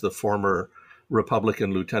lobbyists is the former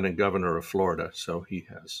Republican lieutenant governor of Florida. So he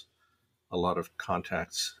has a lot of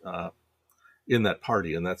contacts in that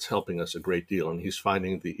party, and that's helping us a great deal. And he's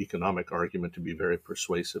finding the economic argument to be very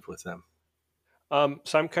persuasive with them. So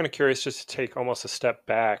I'm kind of curious, just to take almost a step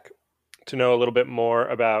back, to know a little bit more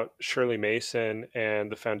about Shirley Mason and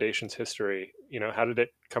the foundation's history. How did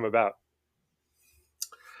it come about?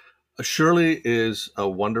 Shirley is a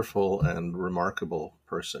wonderful and remarkable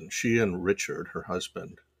person. She and Richard, her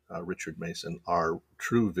husband, Richard Mason, are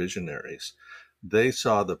true visionaries. They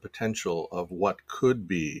saw the potential of what could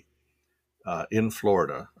be in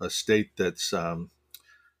Florida, a state that's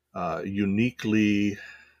uniquely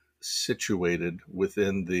situated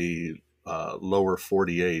within the lower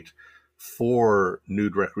 48 for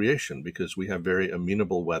nude recreation, because we have very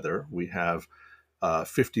amenable weather. We have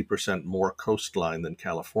 50% more coastline than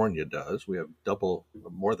California does. We have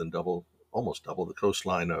almost double the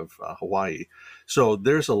coastline of Hawaii. So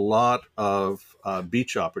there's a lot of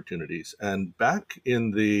beach opportunities. And back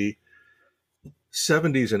in the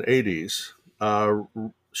 70s and 80s,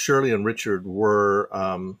 Shirley and Richard were,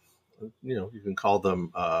 you can call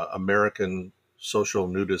them American social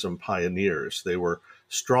nudism pioneers. They were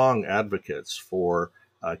strong advocates for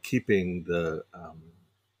keeping the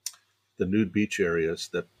nude beach areas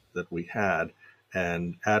that we had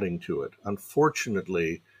and adding to it.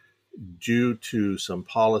 Unfortunately, due to some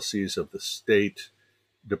policies of the state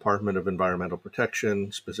Department of Environmental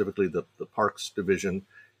Protection, specifically the Parks Division,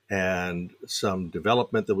 and some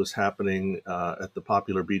development that was happening at the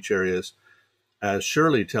popular beach areas, as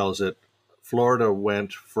Shirley tells it, Florida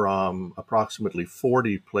went from approximately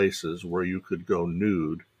 40 places where you could go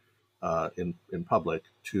nude in public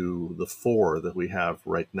to the 4 that we have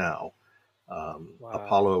right now. Wow.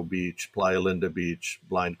 Apollo Beach, Playa Linda Beach,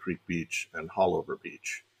 Blind Creek Beach, and Haulover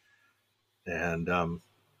Beach. And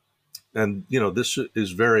this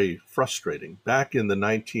is very frustrating. Back in the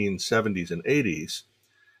 1970s and 80s,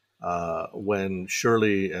 when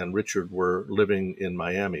Shirley and Richard were living in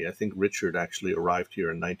Miami, I think Richard actually arrived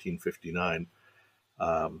here in 1959,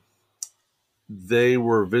 they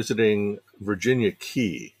were visiting Virginia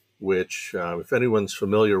Key, which, if anyone's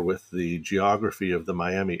familiar with the geography of the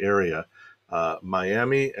Miami area,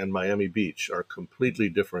 Miami and Miami Beach are completely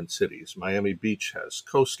different cities. Miami Beach has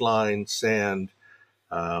coastline, sand,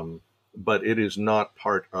 but it is not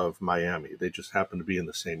part of Miami. They just happen to be in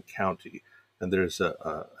the same county, and there's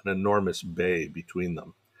an enormous bay between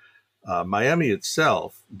them. Miami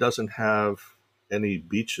itself doesn't have any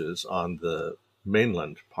beaches on the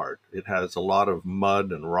mainland part. It has a lot of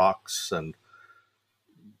mud and rocks, and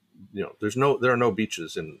there are no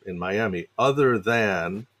beaches in Miami other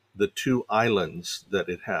than the 2 islands that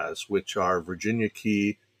it has, which are Virginia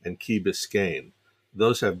Key and Key Biscayne.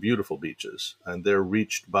 Those have beautiful beaches, and they're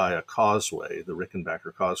reached by a causeway, the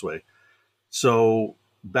Rickenbacker Causeway. So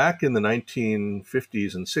back in the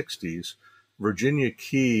 1950s and 60s, Virginia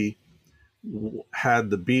Key had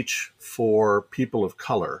the beach for people of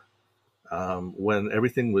color. When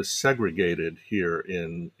everything was segregated here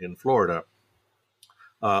in Florida,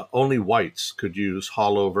 only whites could use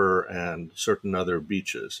Haulover and certain other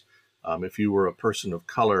beaches. If you were a person of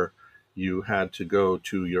color, you had to go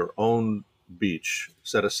to your own beach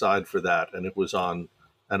set aside for that, and it was on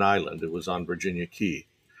an island. It was on Virginia Key.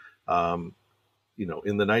 In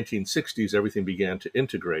the 1960s, everything began to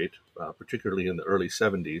integrate, particularly in the early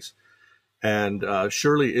 70s. And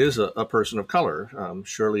Shirley is a person of color.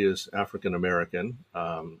 Shirley is African American.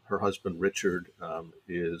 Her husband Richard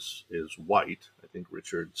is white. I think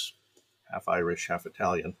Richard's half Irish, half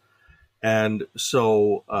Italian, and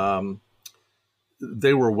so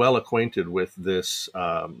they were well acquainted with this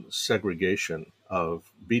segregation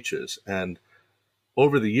of beaches. And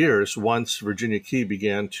over the years, once Virginia Key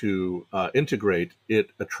began to integrate, it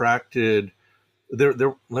attracted.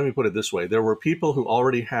 Let me put it this way. There were people who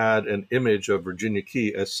already had an image of Virginia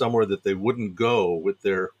Key as somewhere that they wouldn't go with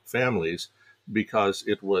their families because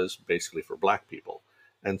it was basically for Black people.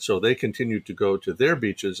 And so they continued to go to their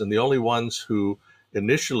beaches. And the only ones who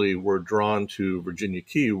initially were drawn to Virginia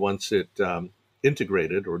Key once it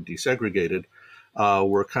integrated or desegregated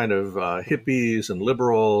were kind of hippies and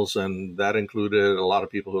liberals. And that included a lot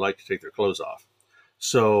of people who like to take their clothes off.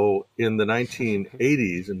 So in the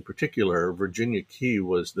 1980s, in particular, Virginia Key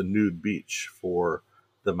was the nude beach for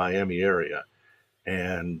the Miami area,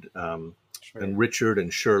 and Sure. and Richard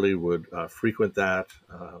and Shirley would frequent that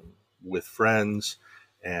with friends,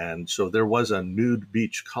 and so there was a nude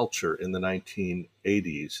beach culture in the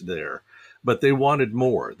 1980s there. But they wanted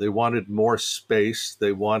more. They wanted more space.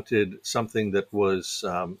 They wanted something that was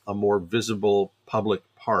a more visible public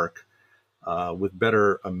park with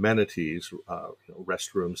better amenities,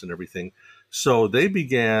 restrooms and everything. So they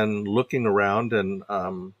began looking around, and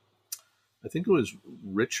I think it was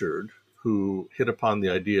Richard who hit upon the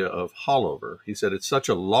idea of Haulover. He said it's such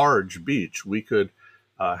a large beach, we could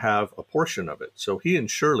have a portion of it. So he and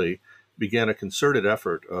Shirley began a concerted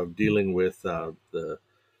effort of dealing with the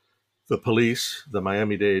police, the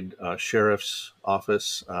Miami-Dade Sheriff's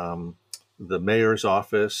Office, the mayor's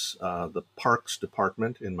office, the Parks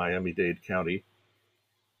Department in Miami-Dade County.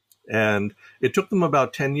 And it took them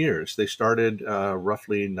about 10 years. They started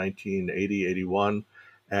roughly 1980, 81,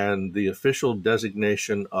 and the official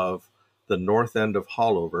designation of the north end of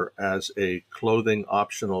Haulover as a clothing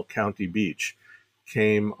optional county beach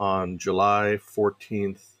came on July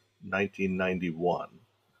 14th, 1991.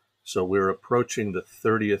 So we're approaching the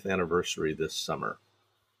 30th anniversary this summer.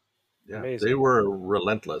 Yeah, Amazing. they were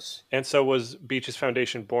relentless. And so was Beaches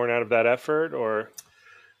Foundation born out of that effort, or?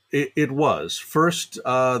 It was. First,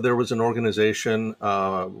 there was an organization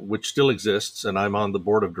which still exists, and I'm on the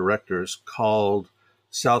board of directors, called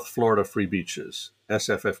South Florida Free Beaches,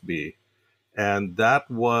 SFFB. And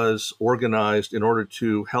that was organized in order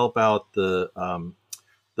to help out the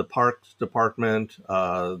Parks Department,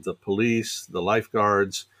 the police, the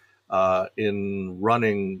lifeguards in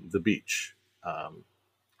running the beach.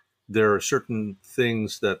 There are certain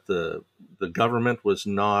things that the government was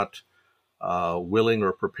not willing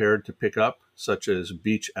or prepared to pick up, such as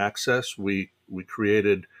beach access. We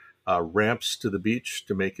created ramps to the beach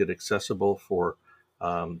to make it accessible for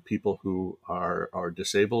people who are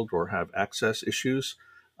disabled or have access issues.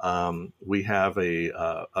 We have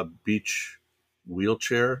a beach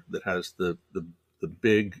wheelchair that has the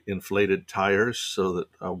big inflated tires so that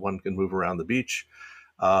one can move around the beach.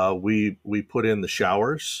 We put in the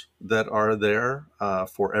showers that are there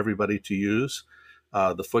for everybody to use.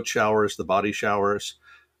 The foot showers, the body showers.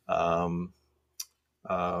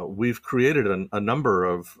 We've created a number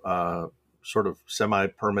of sort of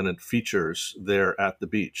semi-permanent features there at the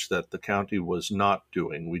beach that the county was not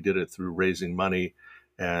doing. We did it through raising money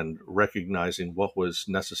and recognizing what was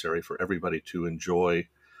necessary for everybody to enjoy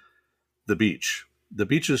the beach. The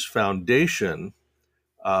Beaches Foundation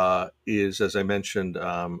is, as I mentioned,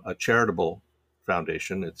 a charitable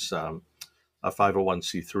foundation. It's a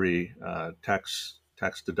 501c3 tax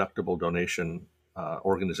deductible donation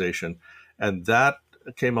organization, and that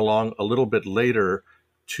came along a little bit later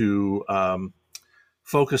to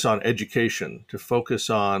focus on education, to focus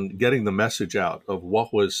on getting the message out of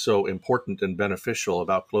what was so important and beneficial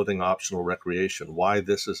about clothing optional recreation, why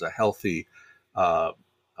this is a healthy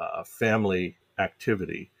family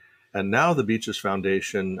activity. And now the Beaches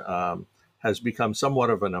Foundation has become somewhat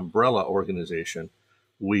of an umbrella organization.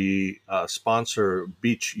 We sponsor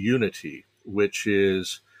Beach Unity, which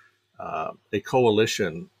is a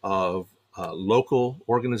coalition of local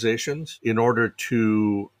organizations in order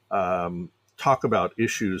to talk about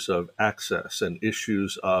issues of access and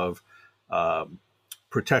issues of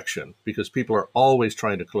protection, because people are always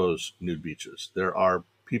trying to close nude beaches. There are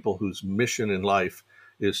people whose mission in life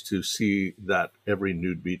is to see that every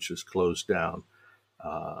nude beach is closed down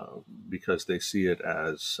because they see it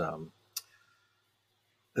as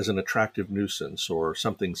an attractive nuisance or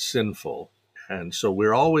something sinful. And so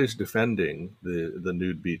we're always defending the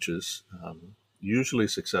nude beaches, usually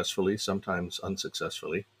successfully, sometimes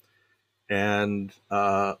unsuccessfully, and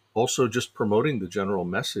also just promoting the general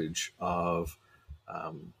message of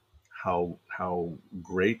how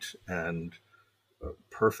great and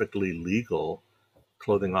perfectly legal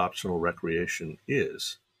clothing optional recreation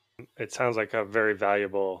is. It sounds like a very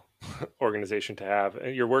valuable organization to have.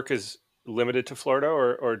 Your work is limited to Florida,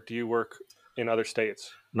 or do you work in other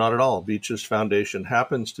states? Not at all. Beaches Foundation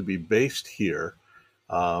happens to be based here,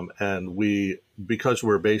 and because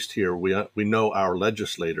we're based here, we know our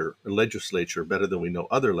legislature better than we know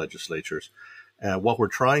other legislatures. And what we're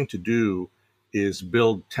trying to do is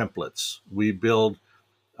build templates. We build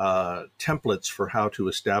templates for how to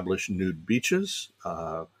establish nude beaches,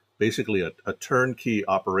 basically a turnkey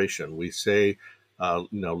operation. We say,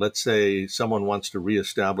 let's say someone wants to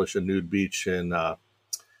reestablish a nude beach in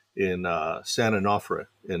San Onofre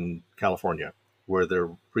in California, where there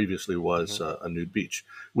previously was a nude beach.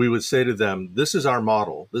 We would say to them, this is our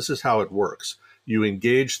model. This is how it works. You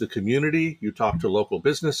engage the community, you talk to local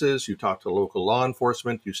businesses, you talk to local law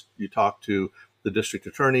enforcement, you talk to the district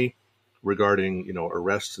attorney regarding,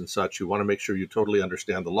 arrests and such. You want to make sure you totally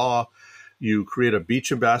understand the law. You create a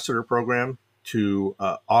beach ambassador program to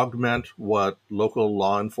augment what local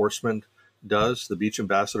law enforcement does. The beach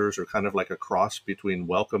ambassadors are kind of like a cross between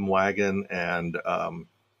Welcome Wagon and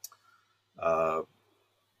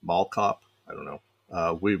Mall Cop. I don't know.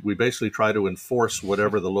 We basically try to enforce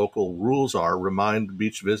whatever the local rules are, remind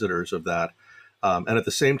beach visitors of that, and at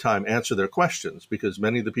the same time answer their questions, because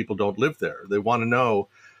many of the people don't live there. They want to know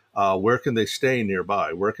where can they stay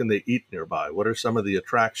nearby? Where can they eat nearby? What are some of the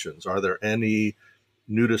attractions? Are there any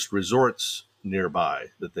nudist resorts nearby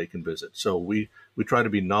that they can visit? So we try to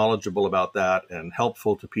be knowledgeable about that and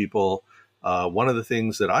helpful to people. One of the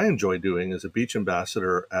things that I enjoy doing as a beach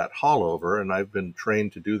ambassador at Haulover, and I've been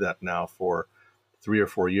trained to do that now for 3 or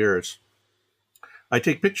 4 years, I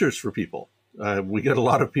take pictures for people. We get a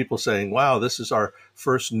lot of people saying, wow, this is our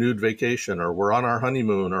first nude vacation, or we're on our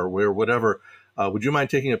honeymoon, or we're whatever. Would you mind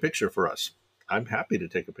taking a picture for us? I'm happy to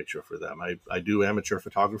take a picture for them. I do amateur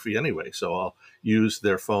photography anyway, so I'll use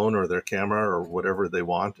their phone or their camera or whatever they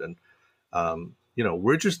want. And,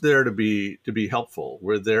 we're just there to be helpful.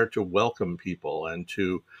 We're there to welcome people and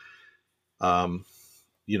to,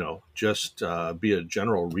 just be a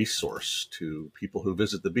general resource to people who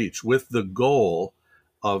visit the beach, with the goal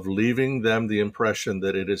of leaving them the impression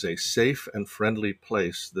that it is a safe and friendly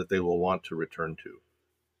place that they will want to return to.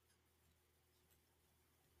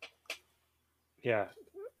 Yeah.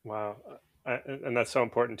 Wow. And that's so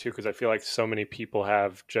important too, because I feel like so many people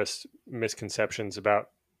have just misconceptions about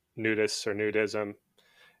nudists or nudism,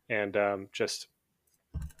 and just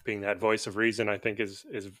being that voice of reason, I think is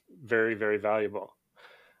very, very valuable.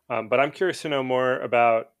 But I'm curious to know more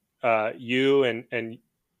about you and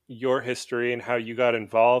your history and how you got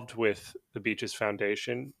involved with the Beaches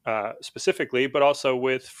Foundation specifically, but also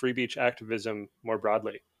with free beach activism more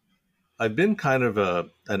broadly. I've been kind of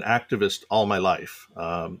an activist all my life.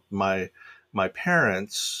 My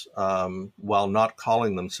parents, while not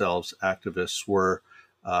calling themselves activists, were,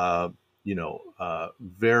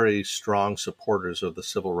 very strong supporters of the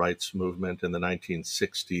civil rights movement in the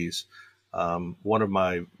 1960s. One of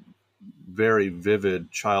my very vivid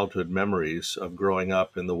childhood memories of growing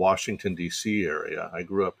up in the Washington, D.C. area. I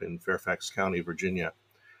grew up in Fairfax County, Virginia,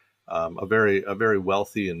 a very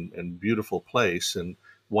wealthy and beautiful place, and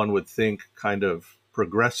one would think kind of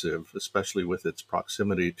progressive, especially with its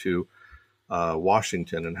proximity to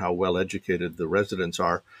Washington and how well educated the residents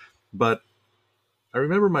are. But I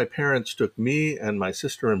remember my parents took me and my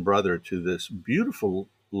sister and brother to this beautiful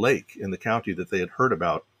lake in the county that they had heard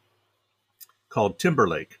about called Timber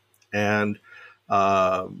Lake. And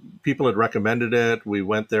people had recommended it. We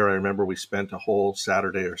went there. I remember we spent a whole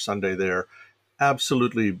Saturday or Sunday there.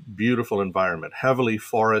 Absolutely beautiful environment, heavily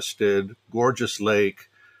forested, gorgeous lake,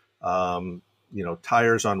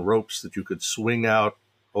 tires on ropes that you could swing out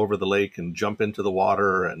over the lake and jump into the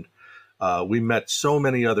water. And we met so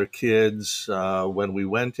many other kids. When we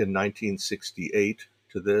went in 1968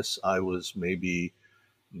 to this, I was maybe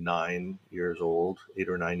 8 or 9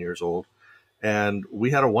 years old. And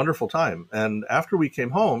we had a wonderful time. And after we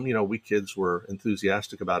came home, we kids were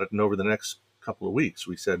enthusiastic about it. And over the next couple of weeks,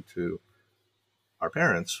 we said to our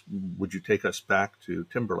parents, would you take us back to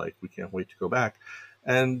Timber Lake? We can't wait to go back.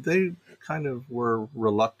 And they kind of were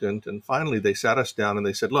reluctant. And finally, they sat us down and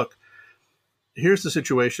they said, look, here's the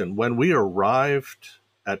situation. When we arrived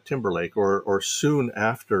at Timber Lake, or soon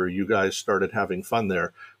after you guys started having fun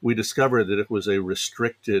there, we discovered that it was a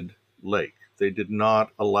restricted lake. They did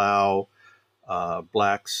not allow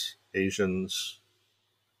Blacks, Asians,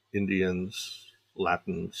 Indians,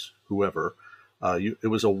 Latins, whoever. It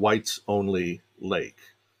was a whites-only lake.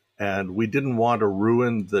 And we didn't want to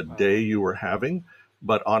ruin the day you were having,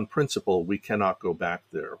 but on principle, we cannot go back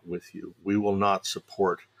there with you. We will not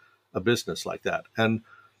support a business like that. And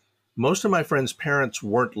most of my friends' parents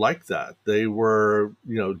weren't like that. They were,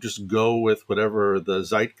 just go with whatever the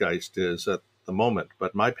zeitgeist is at the moment.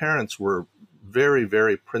 But my parents were very,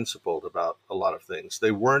 very principled about a lot of things.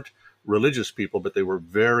 They weren't religious people, but they were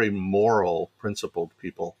very moral, principled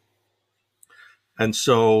people. And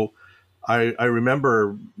so I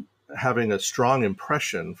remember having a strong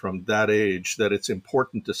impression from that age that it's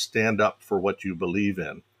important to stand up for what you believe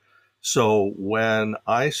in. So when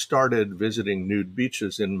I started visiting nude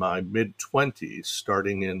beaches in my mid-20s,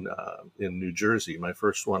 starting in New Jersey, my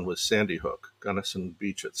first one was Sandy Hook, Gunnison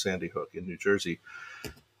Beach at Sandy Hook in New Jersey.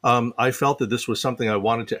 I felt that this was something I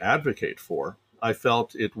wanted to advocate for. I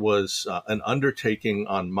felt it was an undertaking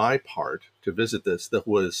on my part to visit this that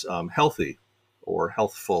was healthy or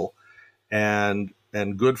healthful, and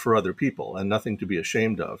good for other people and nothing to be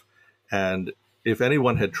ashamed of. And if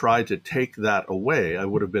anyone had tried to take that away, I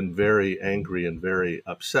would have been very angry and very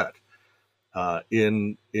upset.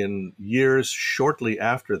 In years shortly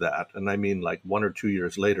after that, and I mean like 1 or 2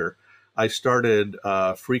 years later, I started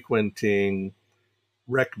frequenting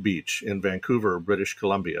Wreck Beach in Vancouver, British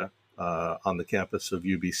Columbia, on the campus of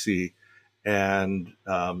UBC, and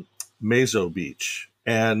Meso Beach.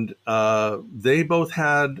 And they both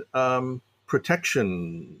had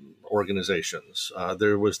protection organizations.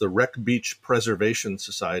 There was the Wreck Beach Preservation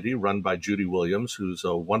Society, run by Judy Williams, who's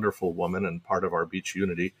a wonderful woman and part of our beach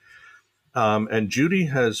unity. And Judy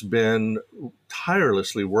has been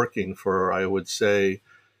tirelessly working for, I would say,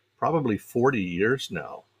 probably 40 years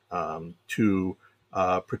now, to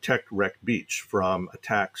protect Wreck Beach from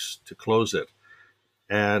attacks, to close it.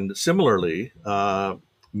 And similarly,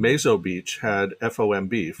 Meso Beach had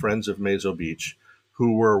FOMB, Friends of Meso Beach,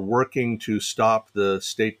 who were working to stop the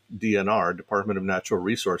state DNR, Department of Natural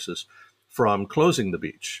Resources, from closing the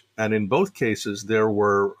beach. And in both cases, there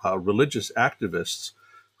were religious activists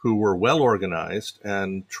who were well organized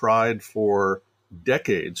and tried for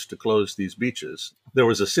decades to close these beaches. There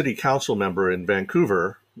was a city council member in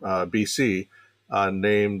Vancouver, BC,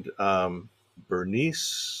 named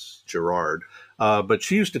Bernice Gerard. But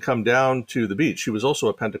she used to come down to the beach. She was also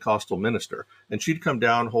a Pentecostal minister. And she'd come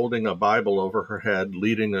down holding a Bible over her head,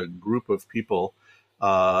 leading a group of people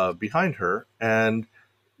behind her, and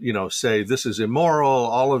say, this is immoral.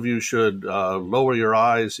 All of you should lower your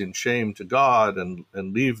eyes in shame to God and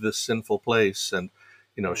leave this sinful place. And,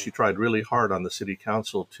 she tried really hard on the city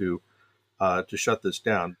council to shut this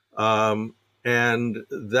down. And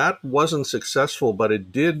that wasn't successful, but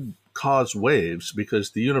it did cause waves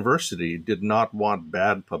because the university did not want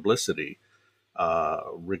bad publicity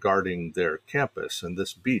regarding their campus. And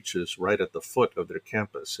this beach is right at the foot of their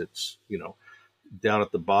campus. It's, down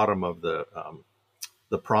at the bottom of the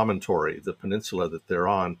promontory, the peninsula that they're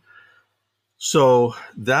on. So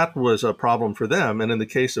that was a problem for them. And in the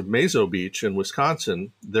case of Meso Beach in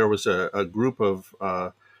Wisconsin, there was a group of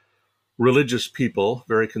religious people,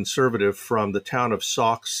 very conservative, from the town of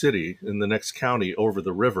Sauk City in the next county over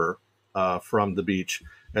the river from the beach.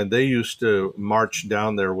 And they used to march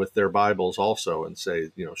down there with their Bibles also and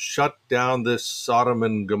say, shut down this Sodom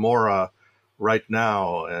and Gomorrah right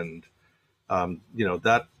now. And,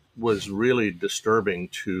 that was really disturbing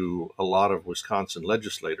to a lot of Wisconsin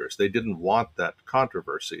legislators. They didn't want that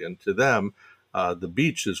controversy. And to them, the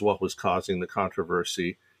beach is what was causing the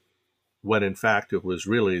controversy, when in fact it was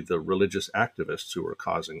really the religious activists who were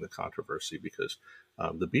causing the controversy, because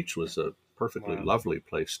the beach was a perfectly lovely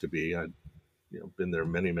place to be. I'd been there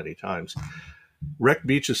many, many times. Wreck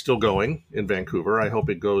Beach is still going in Vancouver. I hope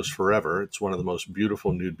it goes forever. It's one of the most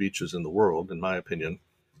beautiful nude beaches in the world, in my opinion,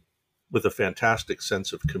 with a fantastic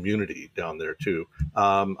sense of community down there too.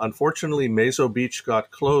 Unfortunately, Meso Beach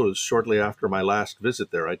got closed shortly after my last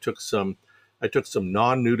visit there. I took some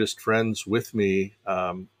non-nudist friends with me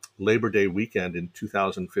Labor Day weekend in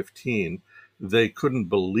 2015. They couldn't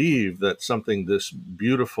believe that something this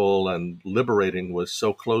beautiful and liberating was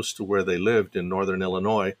so close to where they lived in northern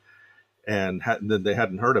Illinois, and they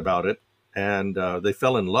hadn't heard about it. And they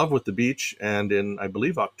fell in love with the beach. And in, I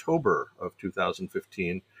believe, October of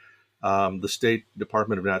 2015, the State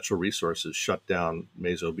Department of Natural Resources shut down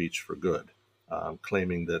Meso Beach for good,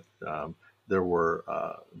 claiming that there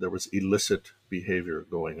was illicit behavior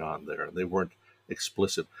going on there. They weren't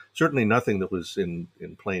explicit, certainly nothing that was in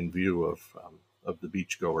plain view of the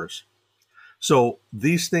beachgoers. So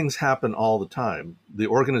these things happen all the time. The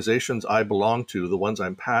organizations I belong to, the ones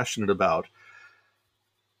I'm passionate about,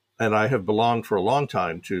 and I have belonged for a long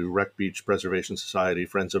time to Wreck Beach Preservation Society,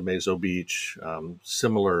 Friends of Meso Beach,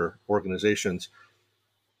 similar organizations.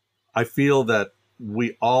 I feel that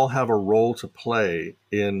we all have a role to play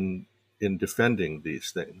in defending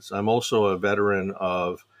these things. I'm also a veteran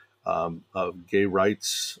of gay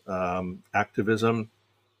rights activism,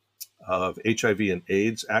 of HIV and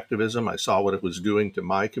AIDS activism. I saw what it was doing to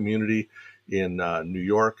my community in New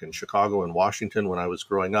York and Chicago and Washington when I was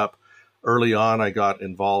growing up. Early on, I got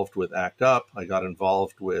involved with ACT UP. I got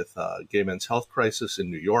involved with Gay Men's Health Crisis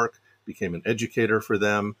in New York, became an educator for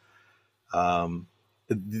them.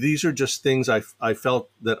 These are just things I felt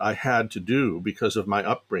that I had to do because of my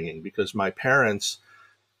upbringing, because my parents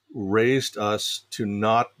raised us to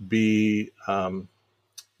not be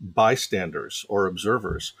bystanders or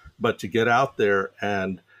observers, but to get out there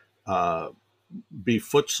and be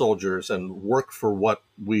foot soldiers and work for what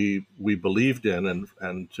we believed in,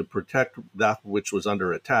 and to protect that which was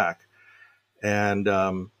under attack. And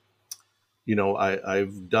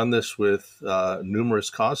I've done this with numerous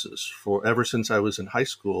causes. For ever since I was in high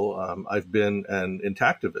school, I've been an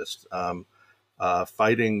intactivist,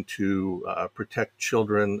 fighting to protect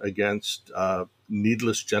children against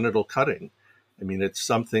needless genital cutting. I mean, it's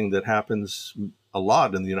something that happens a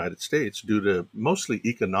lot in the United States due to mostly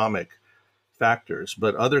economic factors,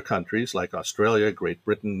 but other countries like Australia, Great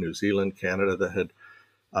Britain, New Zealand, Canada that had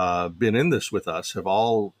been in this with us have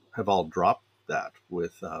all dropped that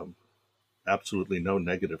with absolutely no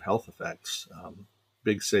negative health effects,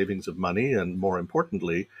 big savings of money, and more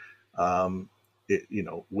importantly,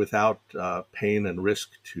 without pain and risk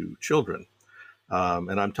to children.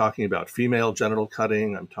 And I'm talking about female genital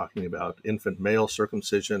cutting. I'm talking about infant male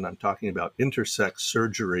circumcision. I'm talking about intersex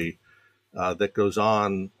surgery that goes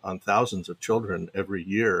on thousands of children every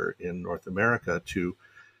year in North America to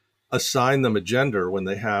assign them a gender when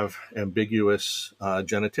they have ambiguous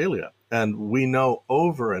genitalia. And we know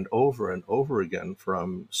over and over and over again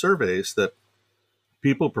from surveys that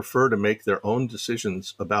people prefer to make their own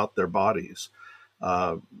decisions about their bodies.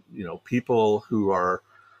 People who are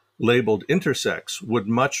labeled intersex would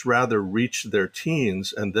much rather reach their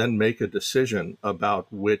teens and then make a decision about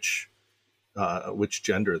which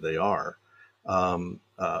gender they are. A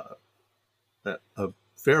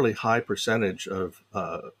fairly high percentage of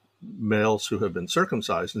males who have been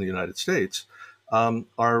circumcised in the United States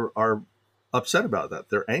are upset about that.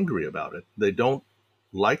 They're angry about it. They don't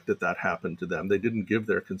like that happened to them. They didn't give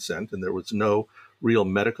their consent, and there was no real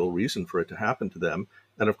medical reason for it to happen to them.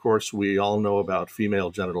 And of course, we all know about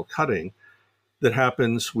female genital cutting that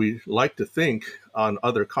happens, we like to think, on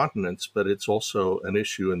other continents, but it's also an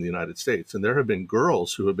issue in the United States. And there have been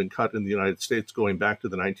girls who have been cut in the United States going back to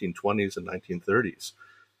the 1920s and 1930s.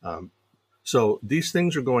 So these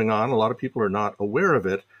things are going on. A lot of people are not aware of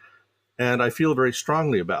it. And I feel very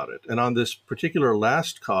strongly about it. And on this particular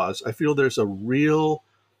last cause, I feel there's a real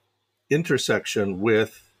intersection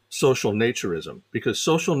with social naturism, because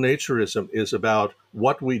social naturism is about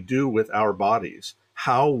what we do with our bodies,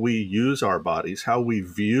 how we use our bodies, how we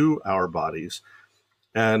view our bodies.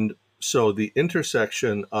 And so the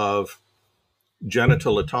intersection of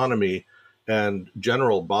genital autonomy and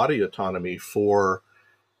general body autonomy for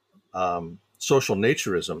social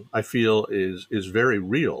naturism, I feel is very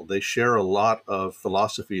real. They share a lot of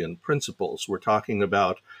philosophy and principles. We're talking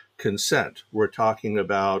about consent. We're talking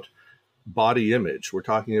about body image. We're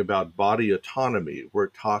talking about body autonomy. We're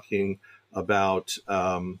talking about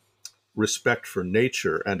respect for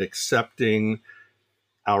nature and accepting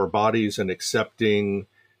our bodies and accepting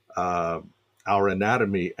our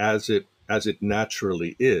anatomy as it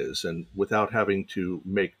naturally is, and without having to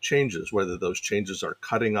make changes, whether those changes are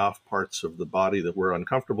cutting off parts of the body that we're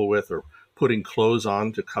uncomfortable with or putting clothes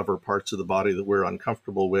on to cover parts of the body that we're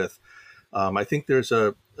uncomfortable with. I think there's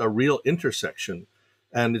a real intersection,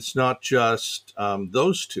 and it's not just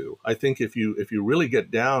those two. I think if you really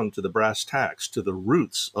get down to the brass tacks, to the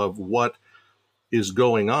roots of what is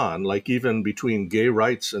going on, like even between gay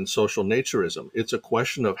rights and social naturism, it's a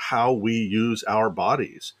question of how we use our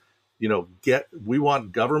bodies. We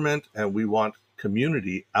want government and we want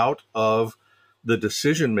community out of the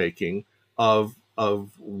decision making of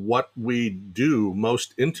what we do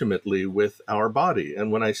most intimately with our body.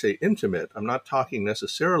 And when I say intimate, I'm not talking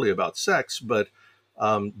necessarily about sex, but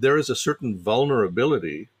there is a certain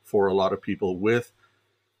vulnerability for a lot of people with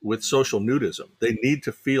social nudism. They need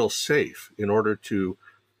to feel safe in order to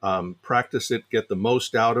practice it, get the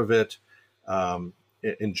most out of it,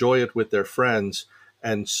 enjoy it with their friends.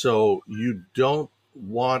 And so you don't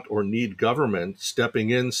want or need government stepping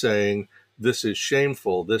in saying, this is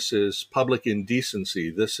shameful, this is public indecency,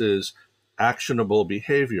 this is actionable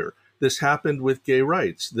behavior. This happened with gay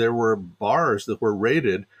rights. There were bars that were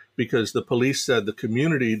raided because the police said the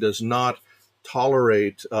community does not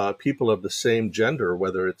tolerate people of the same gender,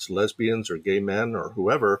 whether it's lesbians or gay men or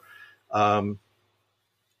whoever,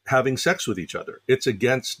 having sex with each other. It's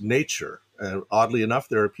against nature. And oddly enough,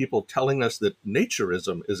 there are people telling us that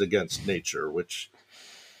naturism is against nature, which,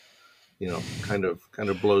 kind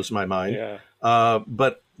of blows my mind. Yeah.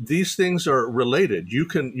 But these things are related. You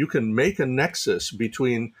can make a nexus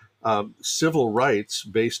between civil rights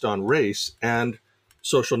based on race and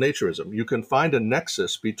social naturism. You can find a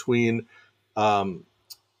nexus between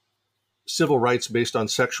civil rights based on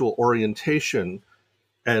sexual orientation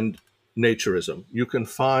and naturism. You can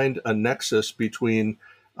find a nexus between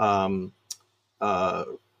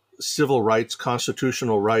civil rights,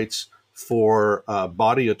 constitutional rights for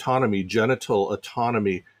body autonomy, genital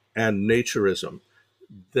autonomy, and naturism.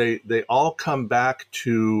 They all come back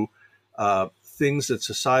to things that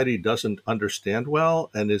society doesn't understand well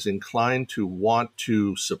and is inclined to want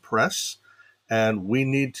to suppress. and we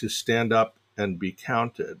need to stand up and be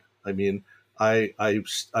counted. I mean, I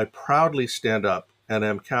proudly stand up and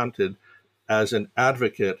am counted as an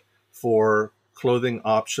advocate for clothing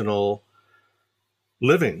optional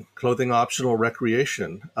living, clothing optional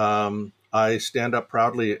recreation. I stand up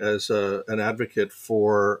proudly as an advocate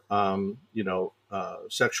for,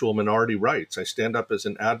 sexual minority rights. I stand up as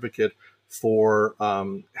an advocate for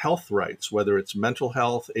health rights, whether it's mental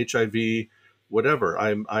health, HIV, whatever.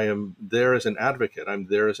 I am there as an advocate. I'm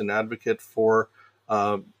there as an advocate for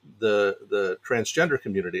the transgender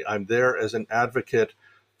community. I'm there as an advocate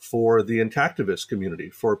for the intactivist community,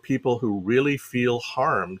 for people who really feel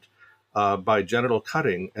harmed by genital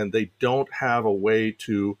cutting, and they don't have a way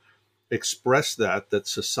to express that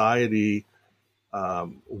society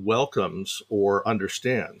welcomes or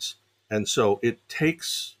understands. And so it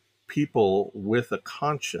takes people with a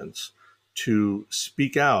conscience to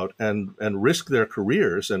speak out and risk their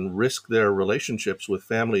careers and risk their relationships with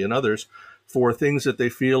family and others for things that they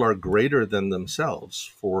feel are greater than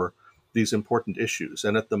themselves, for these important issues.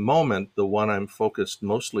 And at the moment, the one I'm focused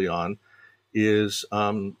mostly on is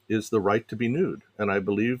the right to be nude. And I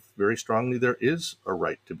believe very strongly there is a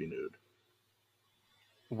right to be nude.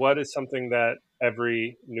 What is something that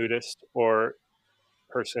every nudist or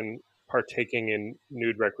person partaking in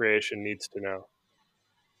nude recreation needs to know?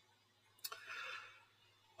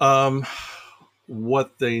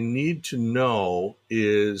 What they need to know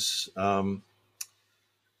is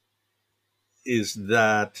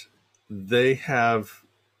that they have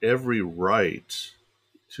every right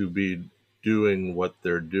to be doing what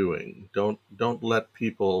they're doing. Don't let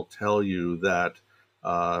people tell you that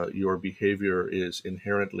your behavior is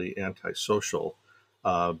inherently antisocial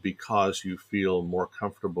because you feel more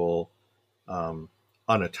comfortable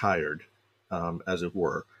unattired, as it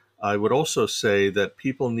were. I would also say that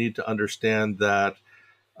people need to understand that,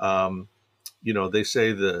 they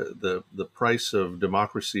say the price of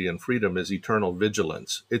democracy and freedom is eternal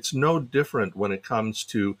vigilance. It's no different when it comes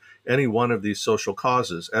to any one of these social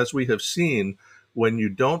causes. As we have seen, when you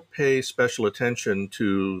don't pay special attention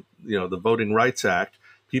to, the Voting Rights Act,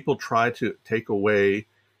 people try to take away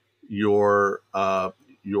your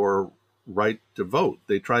right to vote.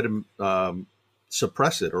 They try to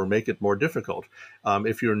suppress it or make it more difficult.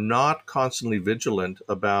 If you're not constantly vigilant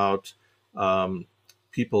about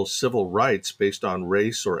people's civil rights based on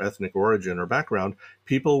race or ethnic origin or background,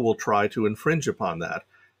 people will try to infringe upon that.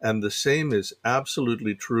 And the same is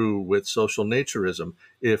absolutely true with social naturism.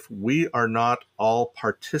 If we are not all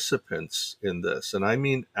participants in this, and I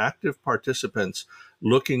mean active participants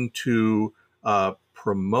looking to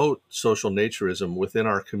promote social naturism within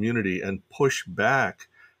our community and push back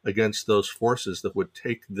against those forces that would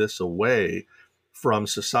take this away from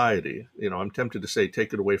society. I'm tempted to say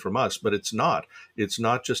take it away from us, but it's not. It's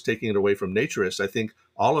not just taking it away from naturists. I think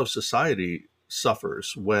all of society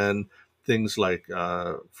suffers when things like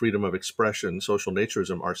freedom of expression, social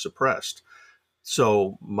naturism are suppressed.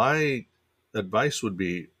 So my advice would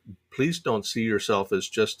be, please don't see yourself as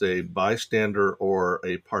just a bystander or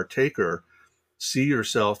a partaker. See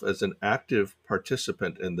yourself as an active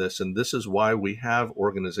participant in this. And this is why we have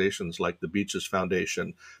organizations like the Beaches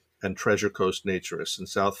Foundation and Treasure Coast Naturists and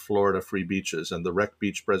South Florida Free Beaches and the Wreck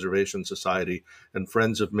Beach Preservation Society and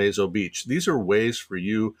Friends of Meso Beach. These are ways for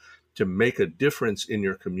you to make a difference in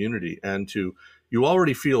your community, and you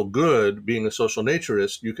already feel good being a social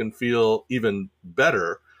naturist. You can feel even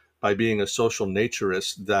better by being a social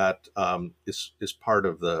naturist that is part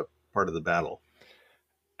of the battle.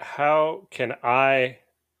 How can I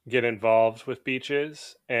get involved with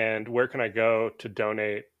Beaches, and where can I go to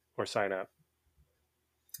donate or sign up?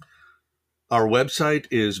 Our website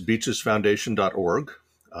is beachesfoundation.org.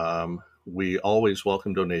 We always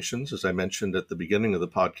welcome donations. As I mentioned at the beginning of the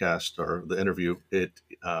podcast or the interview,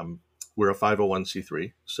 we're a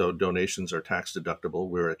 501c3, so donations are tax deductible.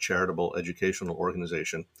 We're a charitable educational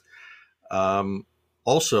organization.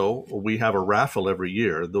 Also, we have a raffle every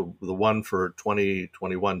year. The one for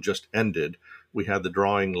 2021 just ended. We had the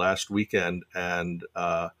drawing last weekend, and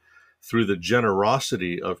through the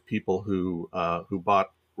generosity of people who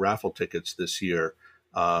bought raffle tickets this year,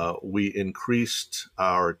 we increased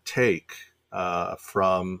our take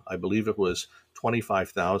from, I believe it was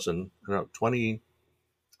 25,000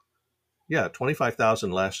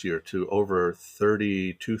 last year to over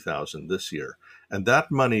 32,000 this year. And that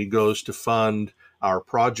money goes to fund our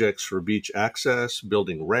projects for beach access,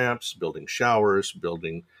 building ramps, building showers,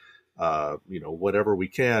 building whatever we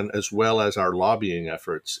can, as well as our lobbying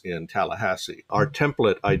efforts in Tallahassee. Our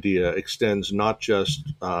template idea extends not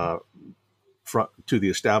just to the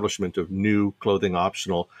establishment of new clothing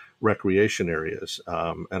optional recreation areas.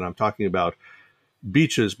 And I'm talking about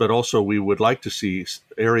beaches, but also we would like to see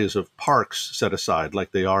areas of parks set aside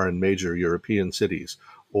like they are in major European cities,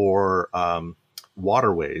 or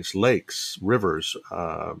waterways, lakes, rivers,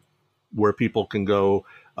 where people can go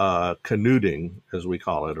canooding, as we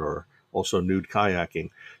call it, or also nude kayaking.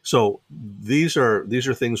 So these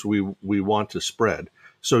are things we want to spread.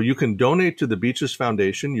 So you can donate to the Beaches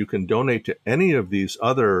Foundation. You can donate to any of these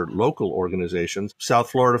other local organizations.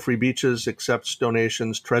 South Florida Free Beaches accepts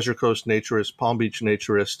donations. Treasure Coast Naturists, Palm Beach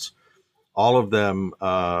Naturists, all of them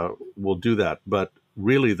will do that. But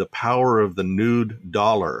really, the power of the nude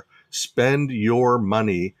dollar. Spend your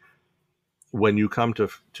money when you come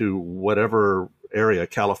to whatever area,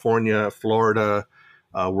 California, Florida,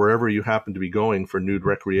 wherever you happen to be going for nude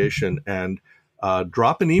recreation, and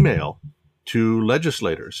drop an email to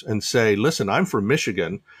legislators and say, listen, I'm from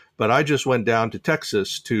Michigan, but I just went down to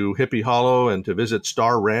Texas to Hippie Hollow and to visit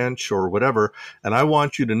Star Ranch or whatever, and I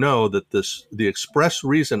want you to know that the express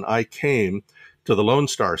reason I came to the Lone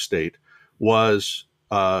Star State was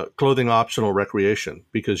clothing optional recreation,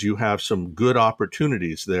 because you have some good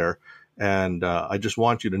opportunities there. And I just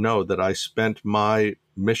want you to know that I spent my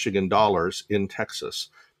Michigan dollars in Texas.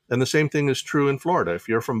 And the same thing is true in Florida. If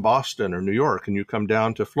you're from Boston or New York and you come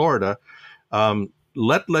down to Florida,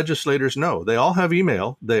 let legislators know. They all have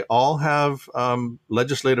email. They all have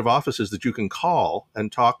legislative offices that you can call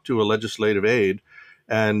and talk to a legislative aide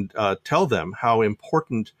and tell them how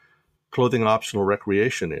important clothing optional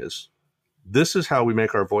recreation is. This is how we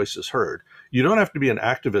make our voices heard. You don't have to be an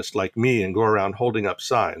activist like me and go around holding up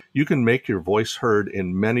signs. You can make your voice heard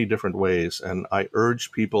in many different ways, and I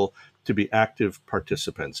urge people to be active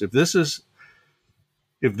participants. If this is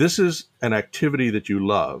an activity that you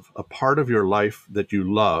love, a part of your life that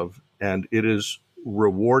you love, and it is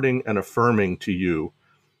rewarding and affirming to you,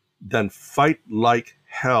 then fight like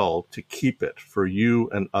hell to keep it for you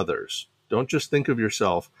and others. Don't just think of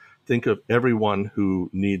yourself, think of everyone who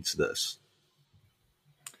needs this.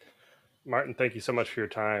 Martin, thank you so much for your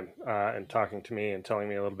time and talking to me and telling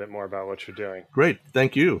me a little bit more about what you're doing. Great.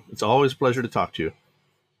 Thank you. It's always a pleasure to talk to you.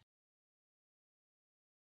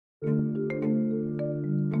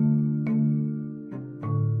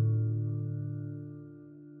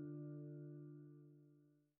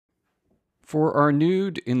 For our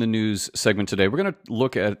Nude in the News segment today, we're going to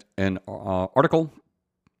look at an article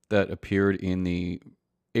that appeared in the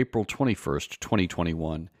April 21st,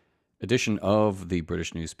 2021 edition of the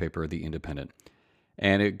British newspaper, The Independent.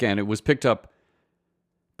 And again, it was picked up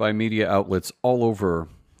by media outlets all over.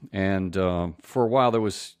 And for a while, there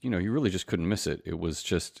was, you really just couldn't miss it. It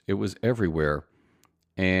was everywhere.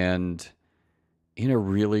 And in a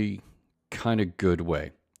really kind of good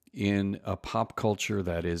way, in a pop culture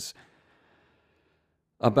that is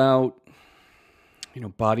about,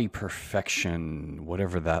 body perfection,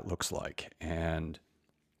 whatever that looks like. And,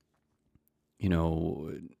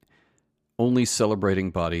 only celebrating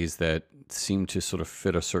bodies that seem to sort of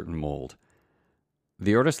fit a certain mold.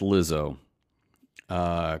 The artist Lizzo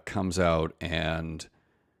comes out and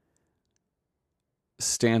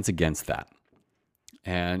stands against that.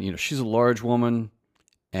 And, she's a large woman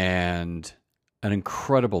and an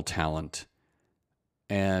incredible talent.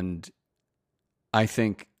 And I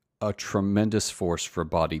think a tremendous force for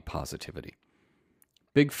body positivity.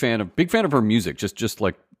 Big fan of her music, just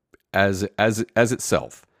like as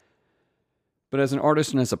itself. But as an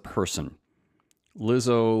artist and as a person,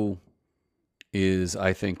 Lizzo is,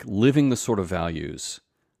 I think, living the sort of values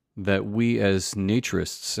that we as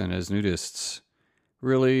naturists and as nudists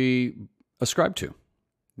really ascribe to.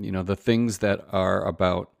 The things that are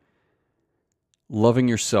about loving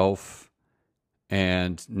yourself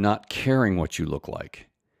and not caring what you look like.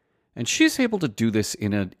 And she's able to do this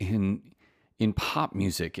in pop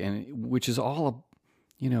music, and which is all,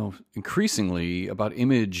 increasingly about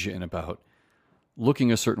image and about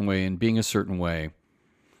looking a certain way and being a certain way.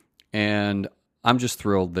 And I'm just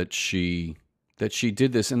thrilled that she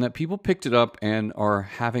did this and that people picked it up and are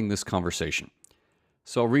having this conversation.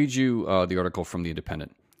 So I'll read you the article from The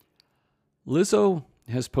Independent. Lizzo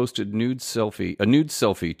has posted a nude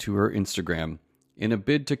selfie to her Instagram in a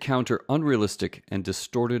bid to counter unrealistic and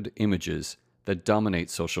distorted images that dominate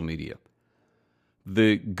social media.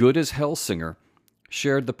 The Good as Hell singer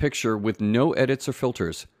shared the picture with no edits or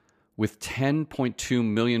filters, with 10.2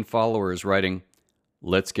 million followers writing,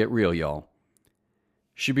 "Let's get real, y'all."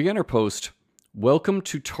 She began her post, "Welcome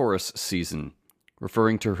to Taurus season,"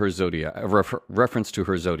 referring to her reference to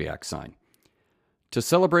her zodiac sign. "To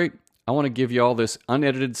celebrate, I want to give y'all this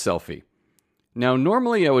unedited selfie. Now,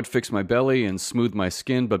 normally I would fix my belly and smooth my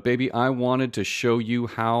skin, but baby, I wanted to show you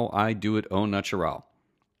how I do it au natural."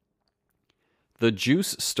 The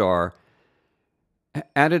Juice star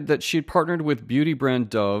added that she had partnered with beauty brand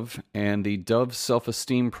Dove and the Dove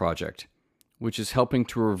Self-Esteem Project, which is helping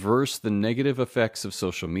to reverse the negative effects of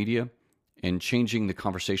social media and changing the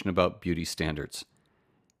conversation about beauty standards.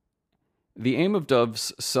 The aim of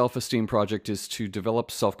Dove's Self-Esteem Project is to develop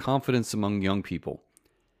self-confidence among young people.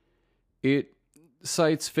 It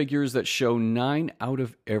cites figures that show 9 out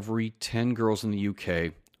of every 10 girls in the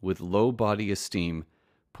UK with low body esteem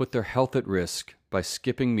put their health at risk by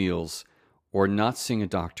skipping meals or not seeing a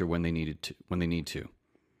doctor when they need to.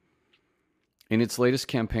 In its latest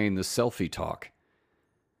campaign, The Selfie Talk,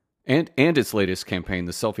 and its latest campaign,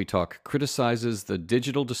 The Selfie Talk, criticizes the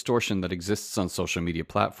digital distortion that exists on social media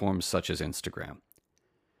platforms such as Instagram.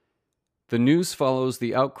 The news follows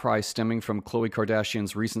the outcry stemming from Khloe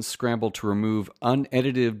Kardashian's recent scramble to remove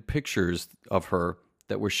unedited pictures of her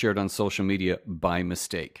that were shared on social media by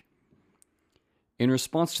mistake. In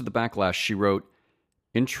response to the backlash, she wrote,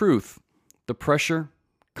 "In truth, the pressure,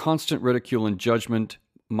 constant ridicule and judgment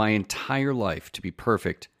my entire life to be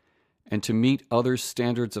perfect and to meet others'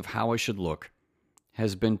 standards of how I should look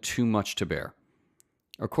has been too much to bear."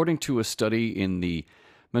 According to a study in the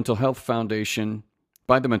Mental Health Foundation,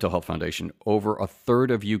 by the Mental Health Foundation, over a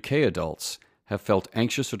third of UK adults have felt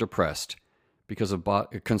anxious or depressed because of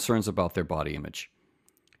concerns about their body image.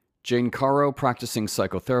 Jane Caro, practicing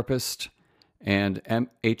psychotherapist and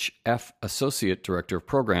MHF Associate Director of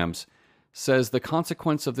Programs, says the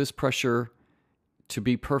consequence of this pressure to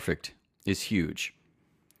be perfect is huge.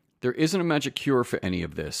 There isn't a magic cure for any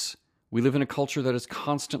of this. We live in a culture that is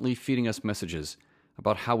constantly feeding us messages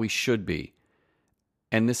about how we should be.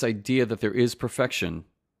 And this idea that there is perfection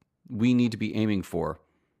we need to be aiming for,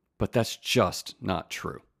 but that's just not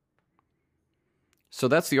true. So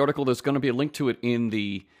that's the article. There's going to be a link to it in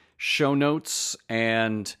the show notes,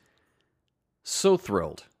 and so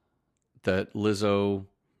thrilled that Lizzo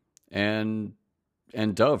and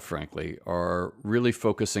Dove, frankly, are really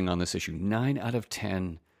focusing on this issue. 9 out of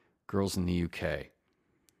 10 girls in the UK.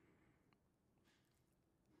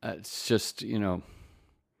 It's just,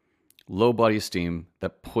 low body esteem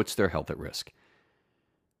that puts their health at risk.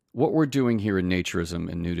 What we're doing here in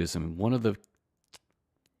naturism and nudism, one of the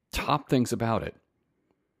top things about it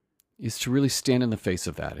is to really stand in the face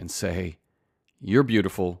of that and say, you're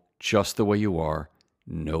beautiful just the way you are.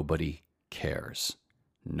 Nobody cares.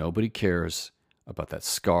 Nobody cares about that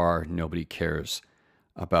scar. Nobody cares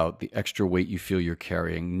about the extra weight you feel you're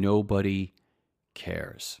carrying. Nobody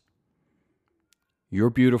cares. You're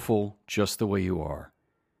beautiful just the way you are.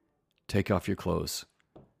 Take off your clothes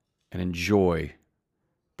and enjoy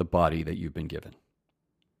the body that you've been given.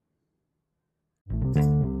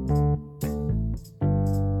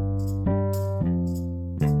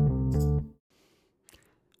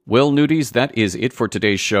 Well, nudies, that is it for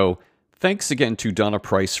today's show. Thanks again to Donna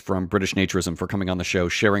Price from British Naturism for coming on the show,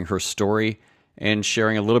 sharing her story, and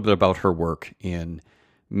sharing a little bit about her work in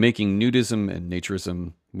making nudism and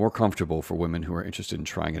naturism more comfortable for women who are interested in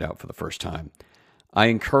trying it out for the first time. I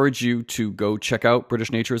encourage you to go check out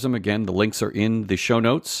British Naturism. Again, the links are in the show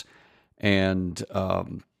notes. And,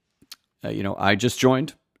 I just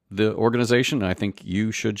joined the organization, and I think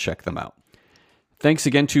you should check them out. Thanks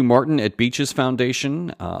again to Martin at Beaches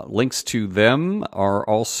Foundation. Links to them are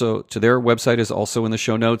also, to their website is also in the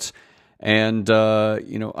show notes. And,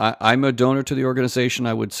 I'm a donor to the organization.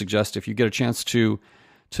 I would suggest if you get a chance to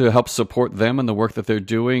help support them and the work that they're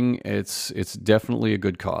doing, it's definitely a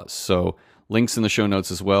good cause. So links in the show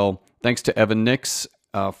notes as well. Thanks to Evan Nix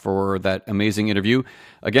for that amazing interview.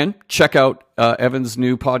 Again, check out Evan's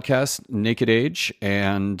new podcast, Naked Age,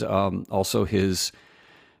 and also his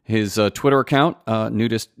Twitter account,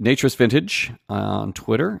 Naturist Vintage on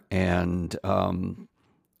Twitter, and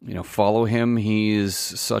follow him. He's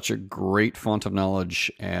such a great font of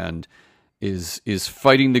knowledge and is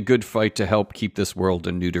fighting the good fight to help keep this world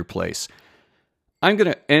a nuder place. I'm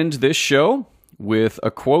going to end this show with a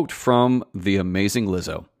quote from the amazing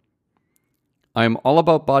Lizzo. I am all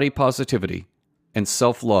about body positivity and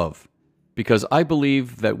self-love because I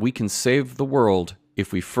believe that we can save the world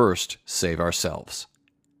if we first save ourselves.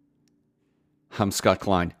 I'm Scott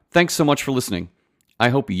Klein. Thanks so much for listening. I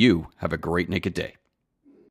hope you have a great naked day.